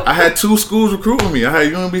 up. I had 2 schools recruiting me. I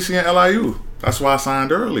had UMBC and LIU. That's why I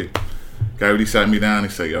signed early. Gary D sat me down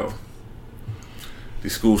and said, yo,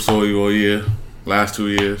 these schools saw you all year, last 2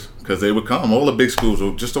 years, because they would come. All the big schools,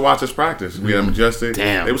 just to watch us practice. We had Majestic.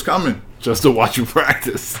 Damn. They was coming. Just to watch you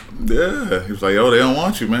practice. Yeah. He was like, yo, they don't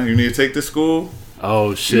want you, man. You need to take this school.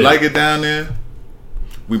 Oh shit. You like it down there.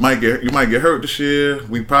 You might get hurt this year.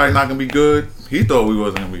 We probably not gonna be good. He thought we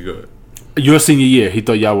wasn't gonna be good. Your senior year, he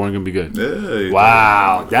thought y'all weren't gonna be good. Yeah.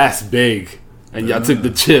 Wow, that's big. And y'all took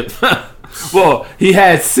the chip. Well, he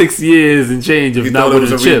had 6 years and change of He not thought it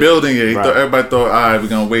winning was the a chip. rebuilding year. Right. Everybody thought, all right, we're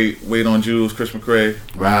gonna wait on Jules, Chris McCray,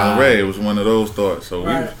 Ryan Ray. It was one of those thoughts. So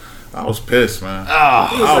Right. I was pissed, man.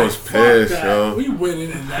 Ah. I was pissed, yo. We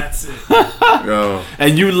winning and that's it. Yo,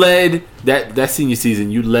 And you led that senior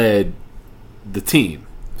season. You led the team.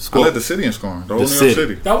 I led the city in scoring. The whole New York city.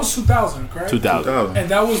 City. That was 2000, correct? 2000. 2000. And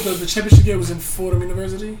that was the championship year was in Fordham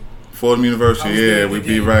University. Fordham I University, was there yeah, at we the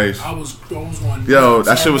beat game. Rice. I was one. Yo,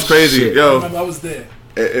 that shit was crazy. Shit. I Yo, remember I was there.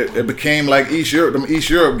 it became like East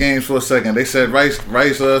Europe games for a second. They said Rice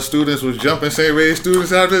students was jumping St. Ray's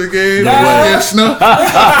students after the game. Yeah. Yeah, snuff.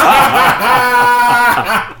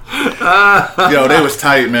 Yo, they was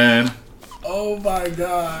tight, man. Oh my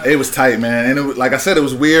God. It was tight, man. And it was, like I said, it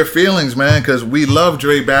was weird feelings, man, because we loved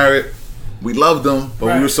Dre Barrett. We loved him,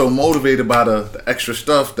 but we were so motivated by the extra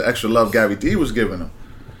stuff, the extra love Gary D was giving him.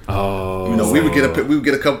 Oh. You know, we would get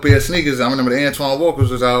a couple pair of sneakers. I remember the Antoine Walkers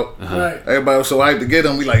was out. Right. Everybody was so hyped to get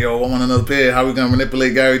them. We like, yo, I want another pair. How we gonna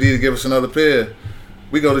manipulate Gary D to give us another pair?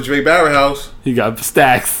 We go to Dre Barrett house. He got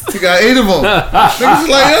stacks. He got 8 of them. Niggas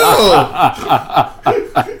like,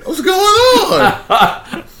 yo, what's going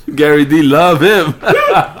on? Gary D love him.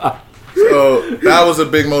 So that was a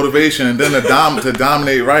big motivation. And then to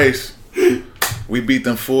dominate Rice, we beat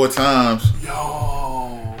them 4 times.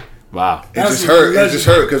 Yo. Wow. It just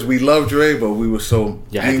hurt because we loved Dre, but we were so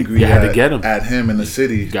angry at him in the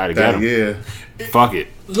city. You gotta get him. Yeah. Fuck it.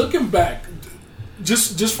 Looking back,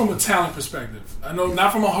 just from a talent perspective, I know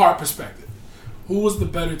not from a heart perspective, who was the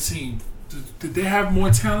better team? Did they have more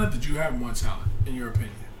talent? Did you have more talent, in your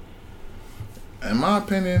opinion? In my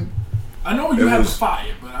opinion, I know you had the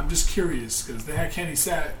fire, but I'm just curious because they had Kenny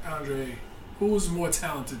Satt, Andre. Who was the more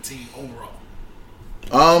talented team overall?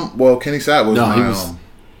 Well, Kenny Satt was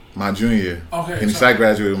my junior year. Okay, Kenny Satt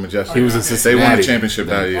graduated with Majestic. He was in Cincinnati. They won the championship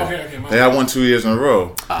that year. Okay, they had won 2 years in a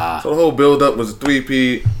row. So the whole build-up was a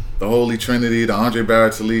three-peat, the Holy Trinity, the Andre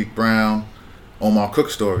Barrett, Talik Brown, Omar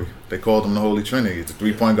Cook story. They called them the Holy Trinity. It's the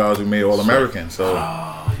 3-point guards who made All-American. So,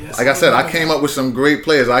 like I said, I came up with some great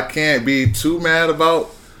players. I can't be too mad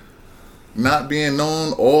about not being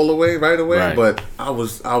known all the way right away, but I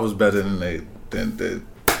was better than they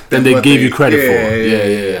gave you credit for.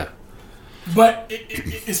 Yeah. But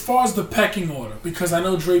as far as the pecking order, because I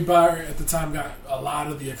know Dre Barrett at the time got a lot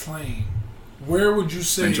of the acclaim, where would you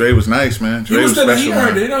say? And Dre was nice, man. Dre was special. He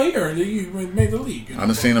earned it. No, he earned it. He made the league. I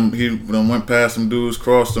done seen him. He went past some dudes,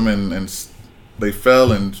 crossed them, and they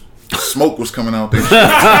fell, and smoke was coming out there.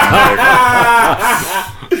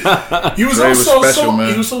 He was also special,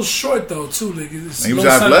 man. He was so short though too. Like, he was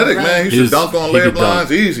athletic, man. He used to dunk on layup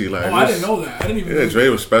lines easy. Like, I didn't know that. I didn't even. Yeah, Dre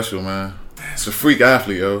was special, man. It's a freak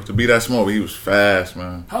athlete, yo. To be that small, but he was fast,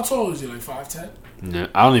 man. How tall is he? Like 5'10"? No,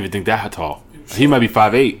 I don't even think that tall. He might be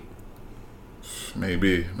 5'8".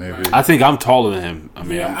 Maybe. I think I'm taller than him. I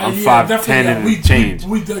mean, I'm 5'10" and change.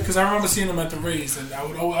 We did, because I remember seeing him at the race, and I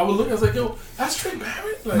would look. I was like, yo, that's Dre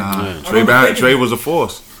Barrett. Like, nah, Dre was a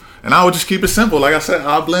force, and I would just keep it simple. Like I said,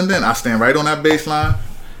 I'll blend in. I stand right on that baseline.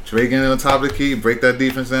 Dre getting on the top of the key, break that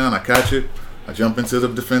defense down. I catch it. I jump into the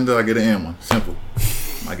defender. I get an and one. Simple.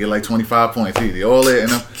 I get like 25 points easy. All it,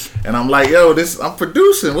 and I'm like, yo, I'm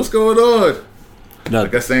producing. What's going on? No. I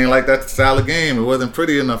guess they ain't like that style of game. It wasn't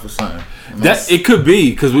pretty enough or something. You know? That it could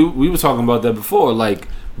be, because we were talking about that before, like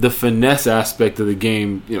the finesse aspect of the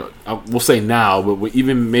game. You know, we'll say now, but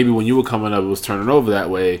even maybe when you were coming up, it was turning over that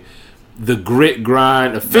way. The grit,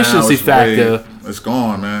 grind, efficiency factor. It's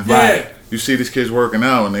gone, man. Yeah. You see these kids working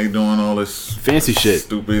out and they doing all this fancy shit,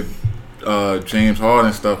 stupid James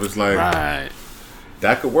Harden stuff. It's like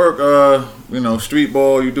that could work. Street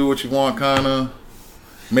ball. You do what you want, kind of.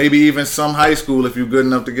 Maybe even some high school if you're good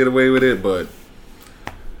enough to get away with it, but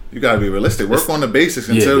you got to be realistic. Work on the basics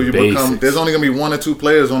until you become. There's only gonna be 1 or 2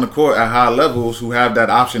 players on the court at high levels who have that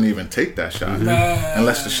option to even take that shot,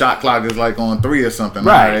 unless the shot clock is like on 3 or something.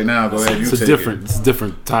 Right now, go ahead. It's a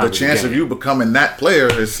different time. The chance of you becoming that player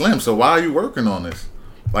is slim. So why are you working on this?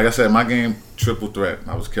 Like I said, my game triple threat.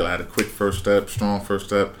 I was killer. I had a quick first step, strong first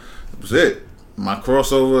step. That was it. My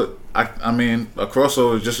crossover. I mean, a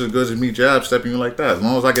crossover is just as good as me jab stepping you like that. As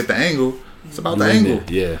long as I get the angle, it's about the angle.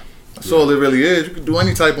 Yeah. That's all it really is. You can do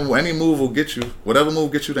any move will get you, whatever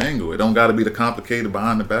move gets you the angle. It don't got to be the complicated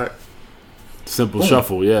behind the back. Simple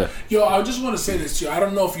shuffle, yeah. Yo, I just want to say this to you. I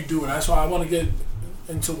don't know if you do it. That's why I want to get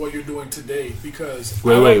into what you're doing today, because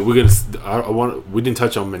wait, we didn't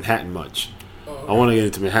touch on Manhattan much. I want to get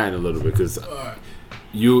into Manhattan a little bit because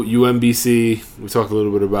UMBC, we talked a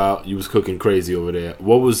little bit about. You was cooking crazy over there.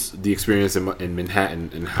 What was the experience in Manhattan,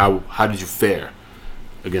 and how did you fare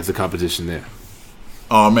against the competition there?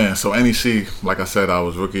 Oh man, so NEC, like I said, I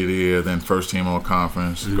was rookie of the year, then first team all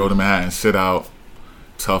conference. Go to Manhattan, sit out,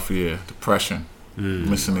 tough year, depression,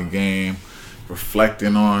 missing the game,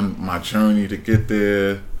 reflecting on my journey to get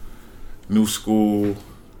there, new school,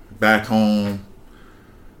 back home,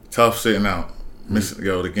 tough sitting out.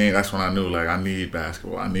 The game, that's when I knew, like, I need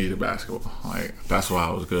basketball. I needed basketball. Like, that's why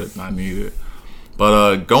I was good. I needed it.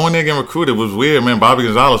 But going there getting recruited was weird, man. Bobby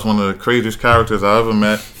Gonzalez, one of the craziest characters I ever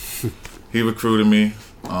met. He recruited me.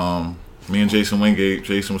 Me and Jason Wingate.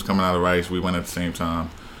 Jason was coming out of Rice. We went at the same time.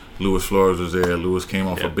 Luis Flores was there. Luis came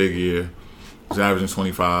off a big year. He was averaging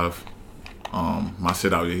 25. My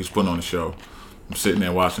sit-out year, he was putting on the show. I'm sitting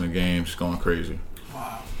there watching the game, just going crazy.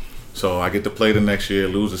 Wow. So I get to play the next year,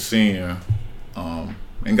 lose a senior.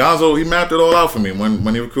 And Gonzo, he mapped it all out for me.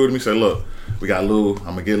 When he recruited me, he said, look, we got Lou. I'm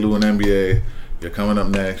going to get Lou an NBA. You're coming up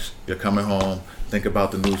next. You're coming home. Think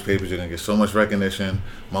about the newspapers. You're going to get so much recognition.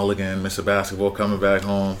 Mulligan, Mr. Basketball coming back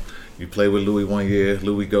home. You play with Louis 1 year.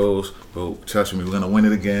 Louis goes, but trust me, we're going to win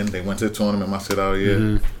it again. They went to the tournament my sit-out year.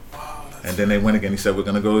 Mm-hmm. And then they went again. He said, we're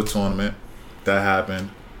going to go to the tournament. That happened.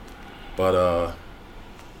 But,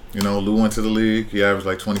 Lou went to the league. He averaged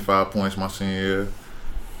like 25 points my senior year.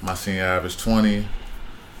 My senior averaged 20.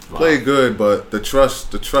 Wow. Played good, but the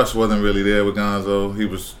trust wasn't really there with Gonzo.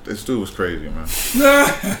 This dude was crazy, man.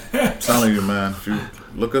 I'm telling you, man. If you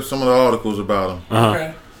look up some of the articles about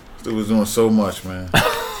him, this dude was doing so much, man.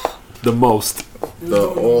 The most.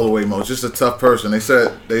 All the way most. Just a tough person.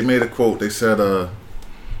 They made a quote. They said,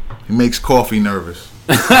 he makes coffee nervous.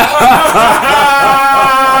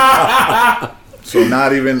 So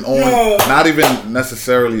not even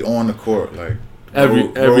necessarily on the court, like every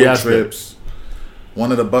road trips. One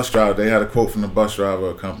of the bus drivers, they had a quote from the bus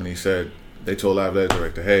driver company. Said they told the athletic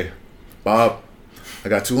director, "Hey, Bob, I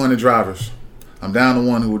got 200 drivers. I'm down to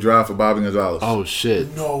one who will drive for Bobby Gonzalez." Oh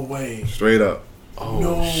shit! No way. Straight up. Oh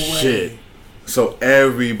no shit! Way. So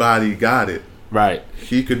everybody got it. Right.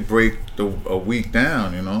 He could break a week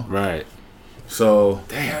down, Right. So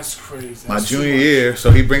that's crazy. My junior year,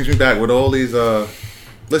 so he brings me back with all these.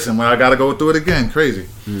 Listen, when I gotta go through it again, crazy.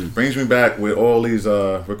 Brings me back with all these.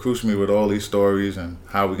 Recruits me with all these stories and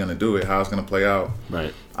how we're gonna do it, how it's gonna play out.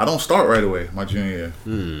 Right. I don't start right away. My junior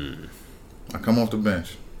year. I come off the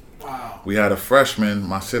bench. Wow. We had a freshman,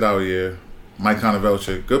 my sit-out year, Mike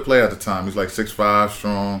Conovelchik, good player at the time. He's like 6'5",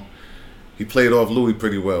 strong. He played off Louis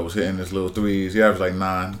pretty well. Was hitting his little threes. He averaged like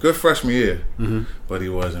 9. Good freshman year, but he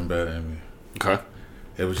wasn't better than me. Okay.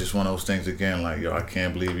 It was just one of those things again, like, yo, I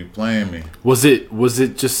can't believe you playing me. Was it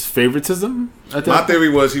just favoritism? My theory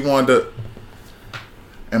was he wanted to,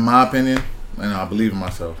 in my opinion, and I believe in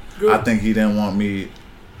myself, I think he didn't want me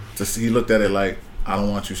to see. He looked at it like, I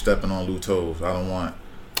don't want you stepping on Lou's toes. I want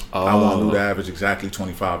Lou to average exactly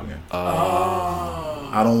 25 again.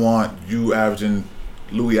 I don't want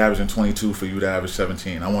Louis averaging 22 for you to average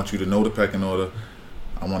 17. I want you to know the pecking order.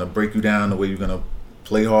 I want to break you down the way you're going to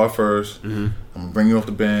play hard first. I'm gonna bring you off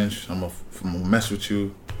the bench. I'm gonna mess with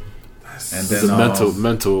you, and then a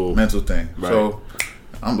mental thing. Right. So,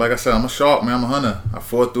 I'm like I said, I'm a shark, man. I'm a hunter. I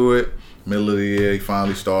fought through it. Middle of the year, he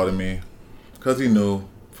finally started me because he knew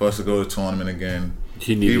for us to go to the tournament again,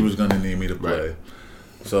 he was gonna need me to play. Right.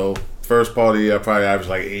 So, first part of the year, I probably averaged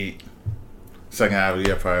like 8. Second half of the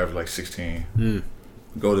year, I probably averaged like 16.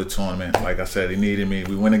 Go to the tournament. Like I said, he needed me.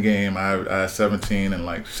 We win a game. I had 17 and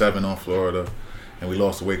like 7 on Florida. And we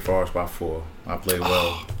lost to Wake Forest by 4. I played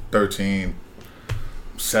well. 13,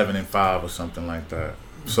 7-5 or something like that.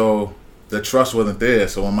 So the trust wasn't there.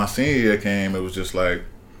 So when my senior year came, it was just like,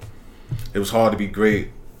 it was hard to be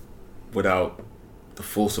great without the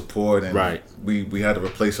full support. And we had to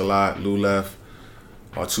replace a lot. Lou left.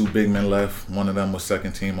 Our 2 big men left. One of them was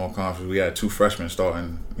second team all conference. We had 2 freshmen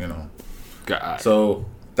starting, God. So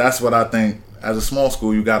that's what I think. As a small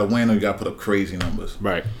school, you got to win or you got to put up crazy numbers.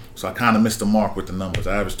 Right. So I kind of missed the mark with the numbers.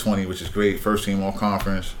 I averaged 20, which is great. First team all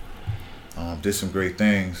conference. Did some great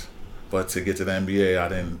things. But to get to the NBA, I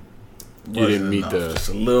didn't. You didn't meet enough. the. Just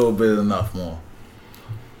a little bit enough more.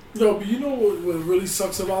 No, but you know what really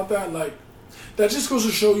sucks about that? Like, that just goes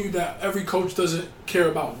to show you that every coach doesn't care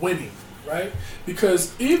about winning, right?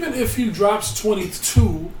 Because even if he drops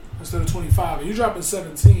 22 instead of 25, and you're dropping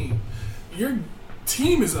 17, your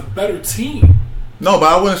team is a better team. No,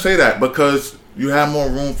 but I wouldn't say that because you have more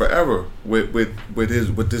room for error with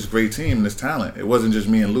this great team and this talent. It wasn't just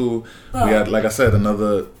me and Lou. We had, like I said,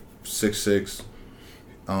 another 6'6"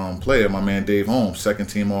 player, my man Dave Holmes, second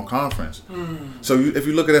team all conference. So if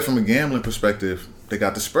you look at it from a gambling perspective, they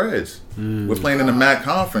got the spreads. We're playing in the MAC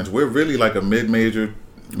conference. We're really like a mid-major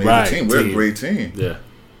team. We're a great team. Yeah.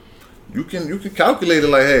 You can calculate it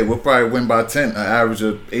like, hey, we'll probably win by 10, an average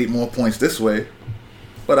of 8 more points this way,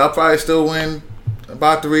 but I'll probably still win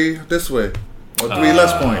by 3 this way, or 3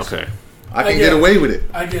 less points. Okay. I can get away with it.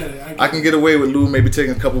 I get it. I can get away with Lou maybe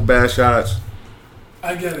taking a couple bad shots.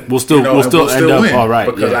 I get it. We'll still end up win all right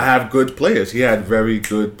because I have good players. He had very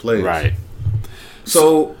good players. Right.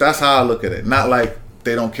 So that's how I look at it. Not like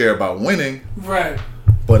they don't care about winning. Right.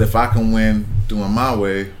 But if I can win doing my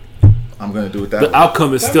way, I'm gonna do it that way. The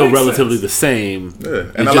outcome is still relatively the same.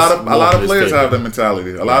 Yeah, and a lot of players have that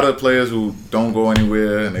mentality. A lot of players who don't go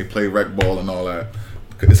anywhere and they play rec ball and all that,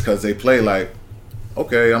 it's because they play like,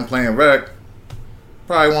 okay, I'm playing rec,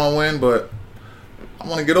 probably want to win, but I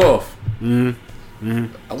want to get off. I'm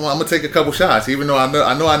gonna take a couple shots, even though I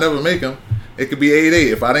know I never make them. It could be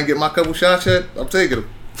 8-8. If I didn't get my couple shots yet, I'm taking them.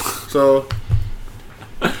 So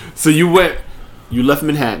So you left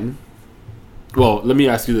Manhattan. Well, let me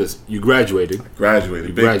ask you this: you graduated.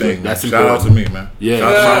 Graduated. Big graduated. thing. That's Shout out to me, man. Yeah.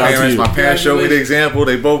 Shout out to my parents. you. My parents showed me the example.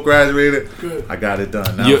 They both graduated. Good. I got it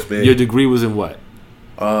done. Now it's big. Your degree was in what?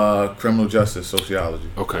 Criminal justice,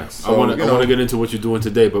 sociology. Okay. So, I want to get into what you're doing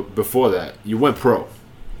today, but before that, you went pro.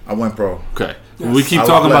 I went pro. Okay. Yes. We keep I was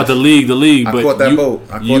talking about blessed. the league, I but caught that boat.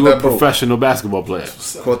 I caught you that a boat. professional basketball player.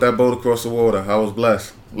 Caught that boat across the water. I was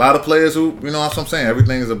blessed. A lot of players who, that's what I'm saying.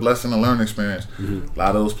 Everything is a blessing and learning experience. A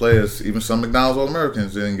lot of those players, even some McDonald's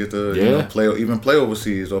All-Americans, didn't get to play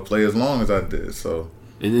overseas or play as long as I did. So.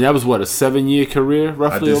 And that was what, a 7-year career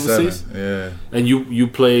roughly I did overseas? 7, yeah. And you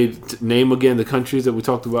played, name again the countries that we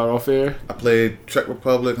talked about off air? I played Czech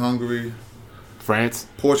Republic, Hungary, France,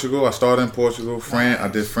 Portugal. I started in Portugal. France. I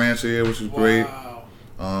did France a year, which was great.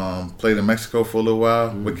 Played in Mexico for a little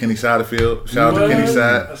while with Kenny Satterfield. Shout out to Kenny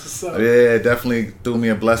Sat. Yeah, definitely threw me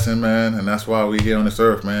a blessing, man. And that's why we here on this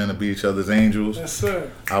earth, man, to be each other's angels. Yes,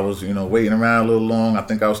 sir. I was, waiting around a little long. I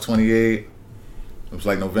think I was 28. It was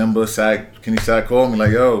like November. Kenny Sat called me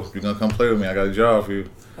like, yo, you're going to come play with me. I got a job for you.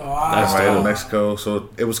 Wow. That's right in dope. Mexico. So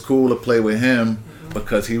it was cool to play with him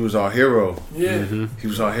because he was our hero. Yeah. He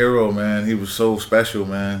was our hero, man. He was so special,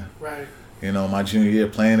 man. Right. My junior year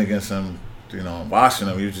playing against him, watching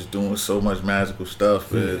him, he was just doing so much magical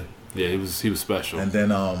stuff. Man. Yeah, he was special. And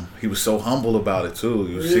then he was so humble about it too.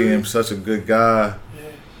 You see him, such a good guy.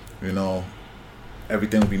 Yeah.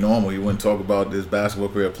 Everything would be normal. He wouldn't talk about his basketball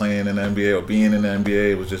career playing in the NBA or being in the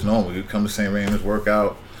NBA. It was just normal. You'd come to St. Raymond's, work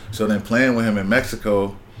out. So then playing with him in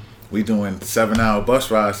Mexico, we doing 7-hour bus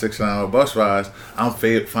rides, 6-hour bus rides. I'm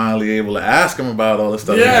finally able to ask him about all this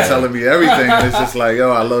stuff. Yeah. He's telling me everything. And it's just like,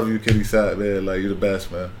 yo, I love you, Kitty Sat, man. Like, you the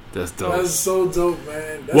best, man. That's dope. That's so dope,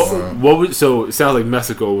 man. So it sounds like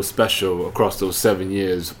Mexico was special across those 7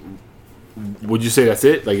 years. Would you say that's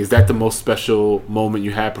it? Like, is that the most special moment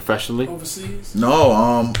you had professionally? Overseas?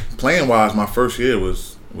 No, playing wise, my first year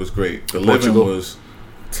was great. The living was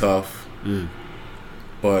tough,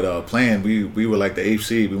 but playing, we were like the 8th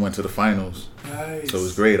seed. We went to the finals, Nice. so it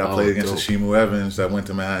was great. I played against dope. Shimu Evans that went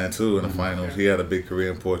to Manhattan too in the finals. He had a big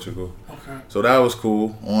career in Portugal, Okay. so that was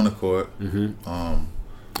cool on the court.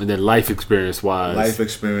 And then life experience wise, Life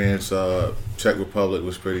experience, Czech Republic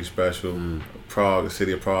was pretty special. Prague, the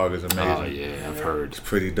city of Prague is amazing. Oh yeah, I've heard. It's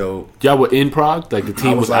pretty dope. Y'all were in Prague, like the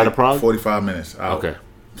team I was like out of Prague. 45 minutes out. Okay.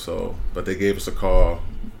 So, but they gave us a car.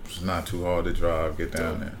 It's not too hard to drive, get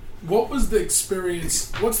down there. What was the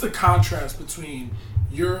experience? What's the contrast between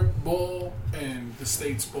Europe ball and the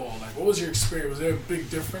States ball? Like, what was your experience? Was there a big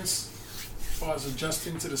difference as far as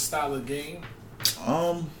adjusting to the style of game?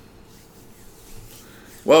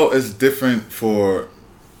 Well, it's different for.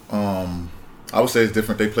 I would say it's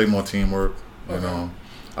different. They play more teamwork. I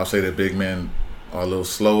would say the big men are a little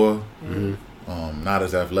slower. Not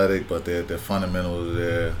as athletic, but their fundamentals are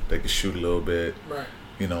there. They can shoot a little bit. Right.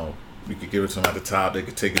 You could give it to them at the top. They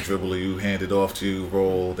could take a dribble of you, hand it off to you,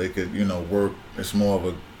 roll. They could, work. It's more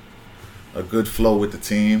of a good flow with the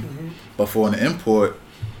team. But for an import,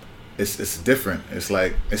 it's different. It's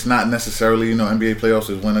like it's not necessarily NBA playoffs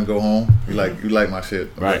is win and go home. You like my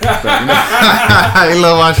shit, Right. You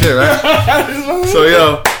love my shit, right? So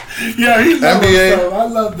Yeah, he loves NBA. himself. I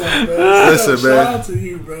love that, man. Listen, Shout man. out to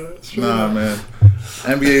you, bro. Straight Nah, up. man.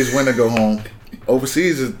 NBA's win to go home.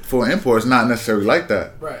 Overseas is for imports not necessarily like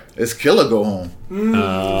that. Right. It's kill or go home.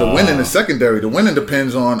 The winning is secondary. The winning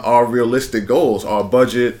depends on our realistic goals, our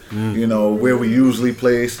budget, where we usually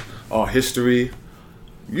place, our history.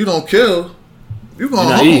 You don't kill, you going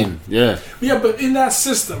Not home. eating. Yeah. Yeah, but in that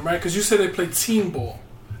system, right? Because you said they play team ball.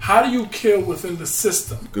 How do you kill within the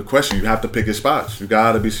system? Good question. You have to pick your spots. You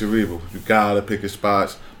gotta be cerebral. You gotta pick your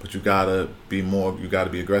spots, but you gotta be more. You gotta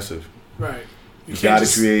be aggressive. Right. You gotta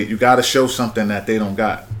create. You gotta show something that they don't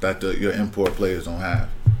got, that your import players don't have.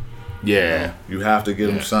 Yeah. You have to give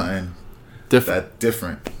them something Different.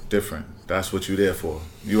 that different. That's what you're there for.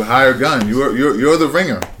 You a hired gun. You're the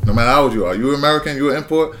ringer. No matter how old you are. You're American. You're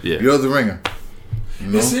import. Yeah. You're the ringer.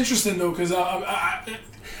 It's interesting though, because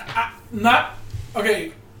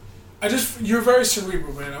you're very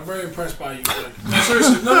cerebral, man. I'm very impressed by you. Like, no,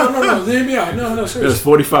 seriously, no. Hear me out. No, There's seriously.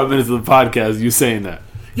 45 minutes of the podcast. You saying that?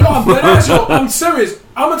 Yo, I'm dead ass. Yo, I'm serious.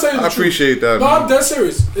 I'm gonna tell you the I truth. appreciate that. No, man. I'm dead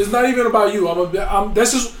serious. It's not even about you.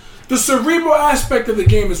 That's just the cerebral aspect of the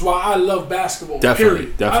game is why I love basketball. Definitely,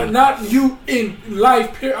 Period. definitely. Not you in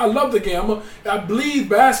life. Period. I love the game. I bleed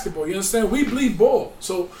basketball. You understand? We bleed ball.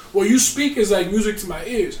 So what you speak is like music to my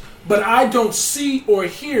ears. But I don't see or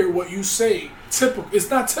hear what you say. Typical. It's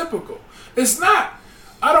not typical. It's not.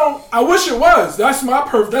 I wish it was. That's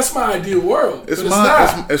my ideal world. It's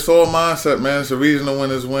not. It's all mindset, man. It's the reason the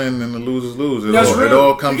winners win and the losers lose. It Real.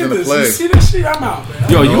 all comes into play. You see this shit? I'm out,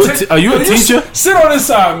 man. Yo, are you a teacher? Sit on this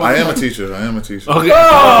side, man. I am a teacher. Okay.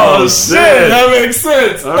 Oh, shit. That makes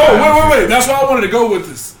sense. Wait. That's why I wanted to go with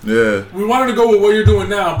this. Yeah. We wanted to go with what you're doing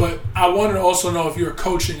now, but I wanted to also know if you're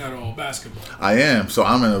coaching at all basketball. I am. So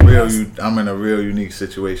I'm in a real unique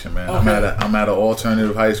situation, man. Okay. I'm at an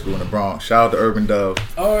alternative high school in the Bronx. Shout out to Urban Dove.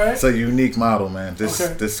 All right. It's a unique model, man.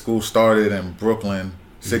 This school started in Brooklyn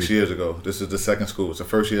 6 years ago. This is the second school. It's the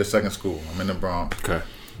first year, second school. I'm in the Bronx. Okay.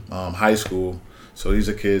 High school. So these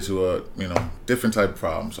are kids who are, different type of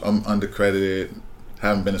problems. I'm undercredited,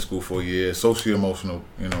 haven't been to school for a year, socio-emotional,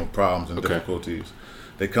 problems and difficulties.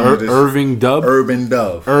 They come to this Urban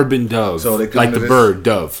Dove. So they come like to the this, bird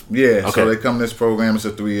dove. Yeah. Okay. So they come to this program. It's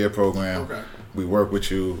a 3-year program. Okay. We work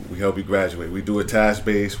with you. We help you graduate. We do it task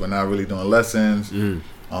based. We're not really doing lessons. We're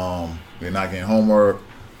not getting homework.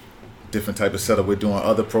 Different type of setup. We're doing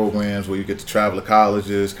other programs where you get to travel to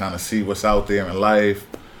colleges, kind of see what's out there in life.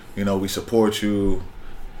 We support you.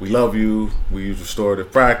 We love you. We use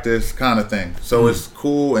restorative practice, kind of thing. So it's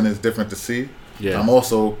cool and it's different to see. Yeah. I'm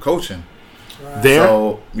also coaching. Right. There?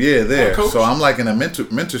 So, yeah, there. So I'm like in a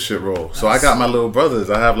mentorship role. So I got my little brothers.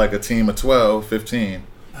 I have like a team of 12, 15.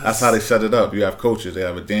 That's how they set it up. You have coaches. They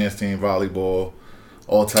have a dance team, volleyball,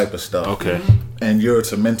 all type of stuff. Okay. And you're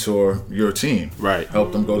to mentor your team. Right.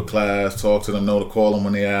 Help them go to class, talk to them, know to call them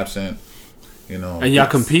when they're absent. And y'all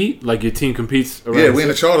compete? Like your team competes around? Yeah, we in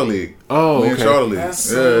the charter league. Oh, we in the charter league. That's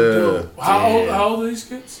so dope. How old are these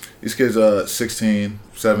kids? These kids are 16,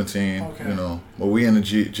 17, Okay. But we in the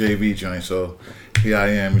JV joint, so here I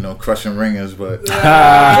am, crushing ringers, but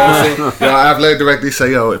athletic directors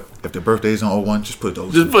say, yo, if the birthday's on 01, just put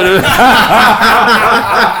those. Just put it.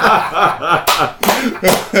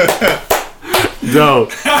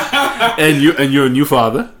 Dope. And you're a new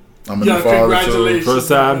father. I'm a new father. Congratulations. First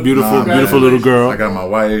time, beautiful little girl. I got my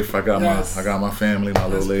wife. I got Yes. my family. My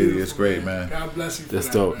little lady. Beautiful, It's great, man. man. God bless you. For That's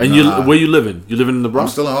that, dope. man. And where you living? You living in the I'm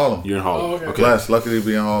Bronx? still in Harlem. You're in Harlem. Oh, okay. Blessed, lucky to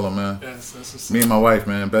be in Harlem, man. Yes, that's what's Me up. and my wife,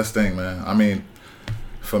 man, best thing, man. I mean,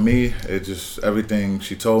 for me, it just everything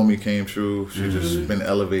she told me came true. She just been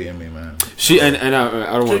elevating me, man. She and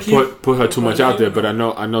I don't want to put her too much out there, but I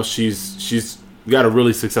know she's got a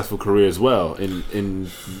really successful career as well in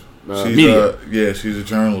media. She's a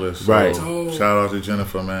journalist. So Right. shout out to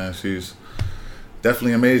Jennifer, man. She's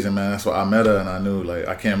definitely amazing, man. That's why I met her and I knew like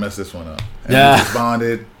I can't mess this one up. And we just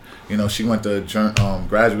bonded. She went to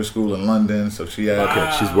graduate school in London, so she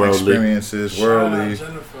had she's worldly experiences, worldly. Shout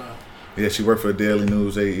out Jennifer. Yeah, she worked for Daily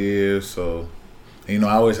News 8 years, so I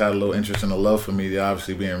always had a little interest and a love for media,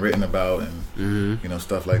 obviously being written about and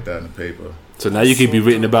stuff like that in the paper. So now you can be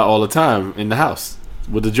written about all the time in the house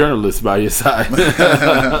with the journalist by your side.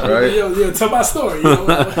 Right? Yo, tell my story.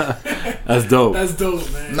 That's dope. That's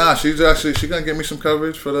dope, man. Nah, she's gonna give me some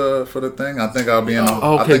coverage for the thing. I think I'll be in.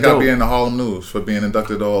 Okay, I think dope. I'll be in the Harlem News for being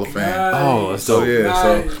inducted to Hall of Fame. Nice. Oh, that's So dope. yeah,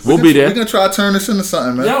 Nice. so We'll be there. We're gonna try to turn this into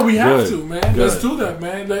something, man. Yeah, we have Good. to, man. Good. Let's do that,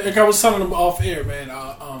 man. Like I was telling them off air, man.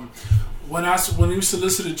 When we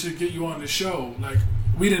solicited to get you on the show, like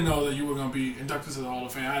we didn't know that you were gonna be inducted to the Hall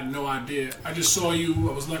of Fame. I had no idea. I just saw you.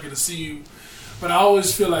 I was lucky to see you. But I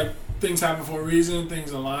always feel like things happen for a reason.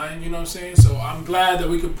 Things align. You know what I'm saying? So I'm glad that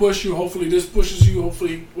we could push you. Hopefully this pushes you.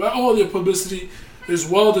 Hopefully, all your publicity is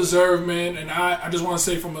well deserved, man. And I just want to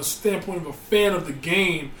say, from a standpoint of a fan of the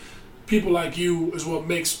game, people like you is what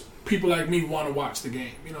makes people like me want to watch the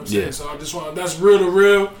game. You know what I'm saying? Yeah. So I just want that's real to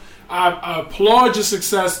real. I applaud your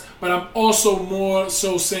success, but I'm also more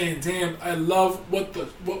so saying, damn, I love what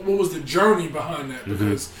was the journey behind that,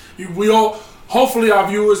 because we all. Hopefully our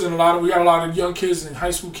viewers and we got a lot of young kids and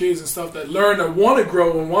high school kids and stuff that learn, that want to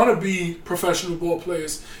grow and want to be professional ball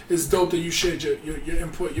players. It's dope that you shared your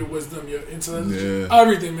input, your wisdom, your intellect,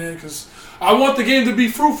 everything, man. Because I want the game to be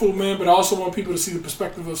fruitful, man, but I also want people to see the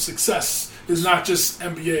perspective of success. It's not just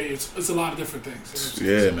NBA. It's a lot of different things. You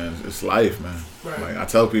know what I'm saying? Yeah, man, it's life, man. Right. Like I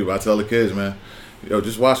tell the kids, man. Yo,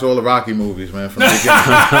 just watch all the Rocky movies, man, from the beginning.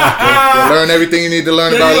 You'll learn everything you need to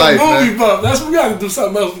learn about life, movie man. buff. That's what we got to do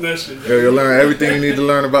something else with that shit. Yo, you'll learn everything you need to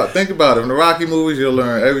learn about. Think about it. In the Rocky movies, you'll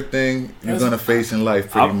learn everything you're gonna face in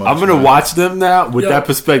life, pretty much. I'm gonna watch them now with that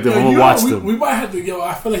perspective. I'm gonna watch them. We might have to.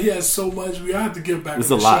 I feel like he has so much. We have to give back.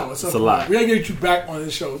 It's on a the lot. Show. It's a lot. We gotta get you back on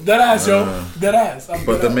this show. Dead ass, yo. Dead ass.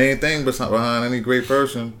 But the main thing behind any great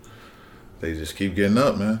person, they just keep getting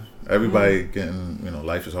up, man. Everybody getting,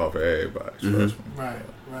 life is hard for everybody. Trust me. Right.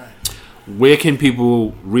 Where can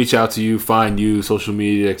people reach out to you, find you, social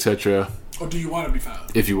media, etc.? Or do you want to be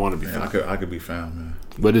found? If you want to be Man, found. I could be found, man.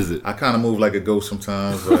 What is it? I kind of move like a ghost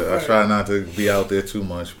sometimes, but I try not to be out there too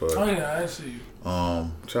much. But Oh yeah, I see you.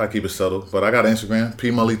 try to keep it subtle. But I got an Instagram,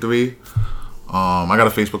 PMully3. I got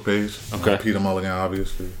a Facebook page. Okay. Peter Mulligan,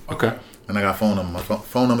 obviously. Okay. And I got a phone number. My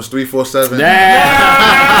phone number is 347. I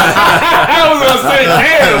was gonna say,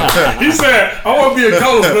 damn. He said, I want to be a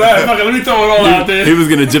ghost, but let me throw it all out there. He was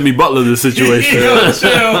gonna Jimmy Butler the situation. Yo,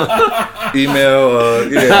 chill. Email,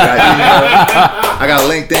 I got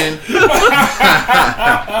LinkedIn.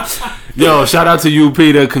 Yo, shout out to you,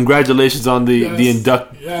 Peter. Congratulations on the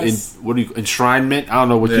Yes. enshrinement. I don't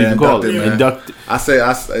know what you can call it. man. Induct. I say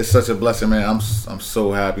it's such a blessing, man. I'm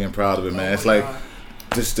so happy and proud of it, man. It's like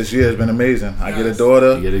this year has been amazing. I get a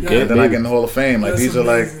daughter, You get a and kid, then I baby. get in the Hall of Fame. Like That's these are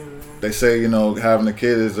like amazing, man. they say, having a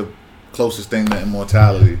kid is the closest thing to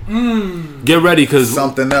immortality. Get ready, because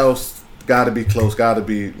Something else got to be close. Got to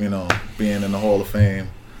be being in the Hall of Fame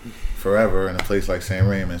forever in a place like St.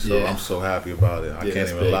 Raymond. So Yeah. I'm so happy about it. I can't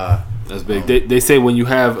that's even big. lie. that's big. They say when you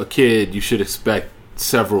have a kid, you should expect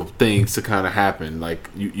several things to kind of happen. Like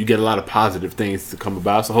you get a lot of positive things to come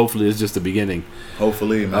about. So hopefully it's just the beginning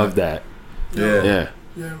Hopefully, man. of that. Yeah. Yeah,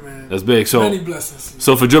 Yeah, man. that's big. Many So blessings.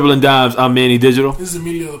 so for Dribbling Dimes, I'm Manny Digital, This is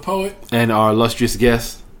Emilio the Poet. and our illustrious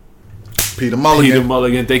guest, Peter Mulligan. Peter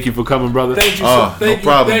Mulligan. Thank you for coming, brother. Thank you, Oh, sir. Thank no you.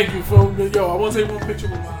 problem. Thank you for yo. I want to take one picture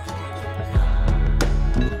with my.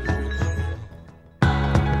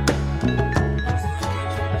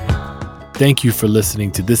 Thank you for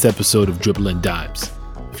listening to this episode of Dribbling Dimes.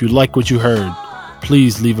 If you like what you heard,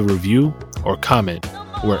 please leave a review or comment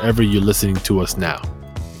wherever you're listening to us now.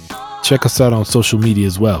 Check us out on social media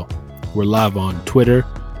as well. We're live on Twitter,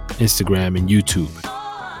 Instagram, and YouTube.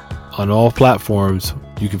 On all platforms,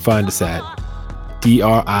 you can find us at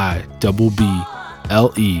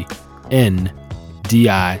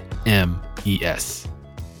DRIBBLENDIMES.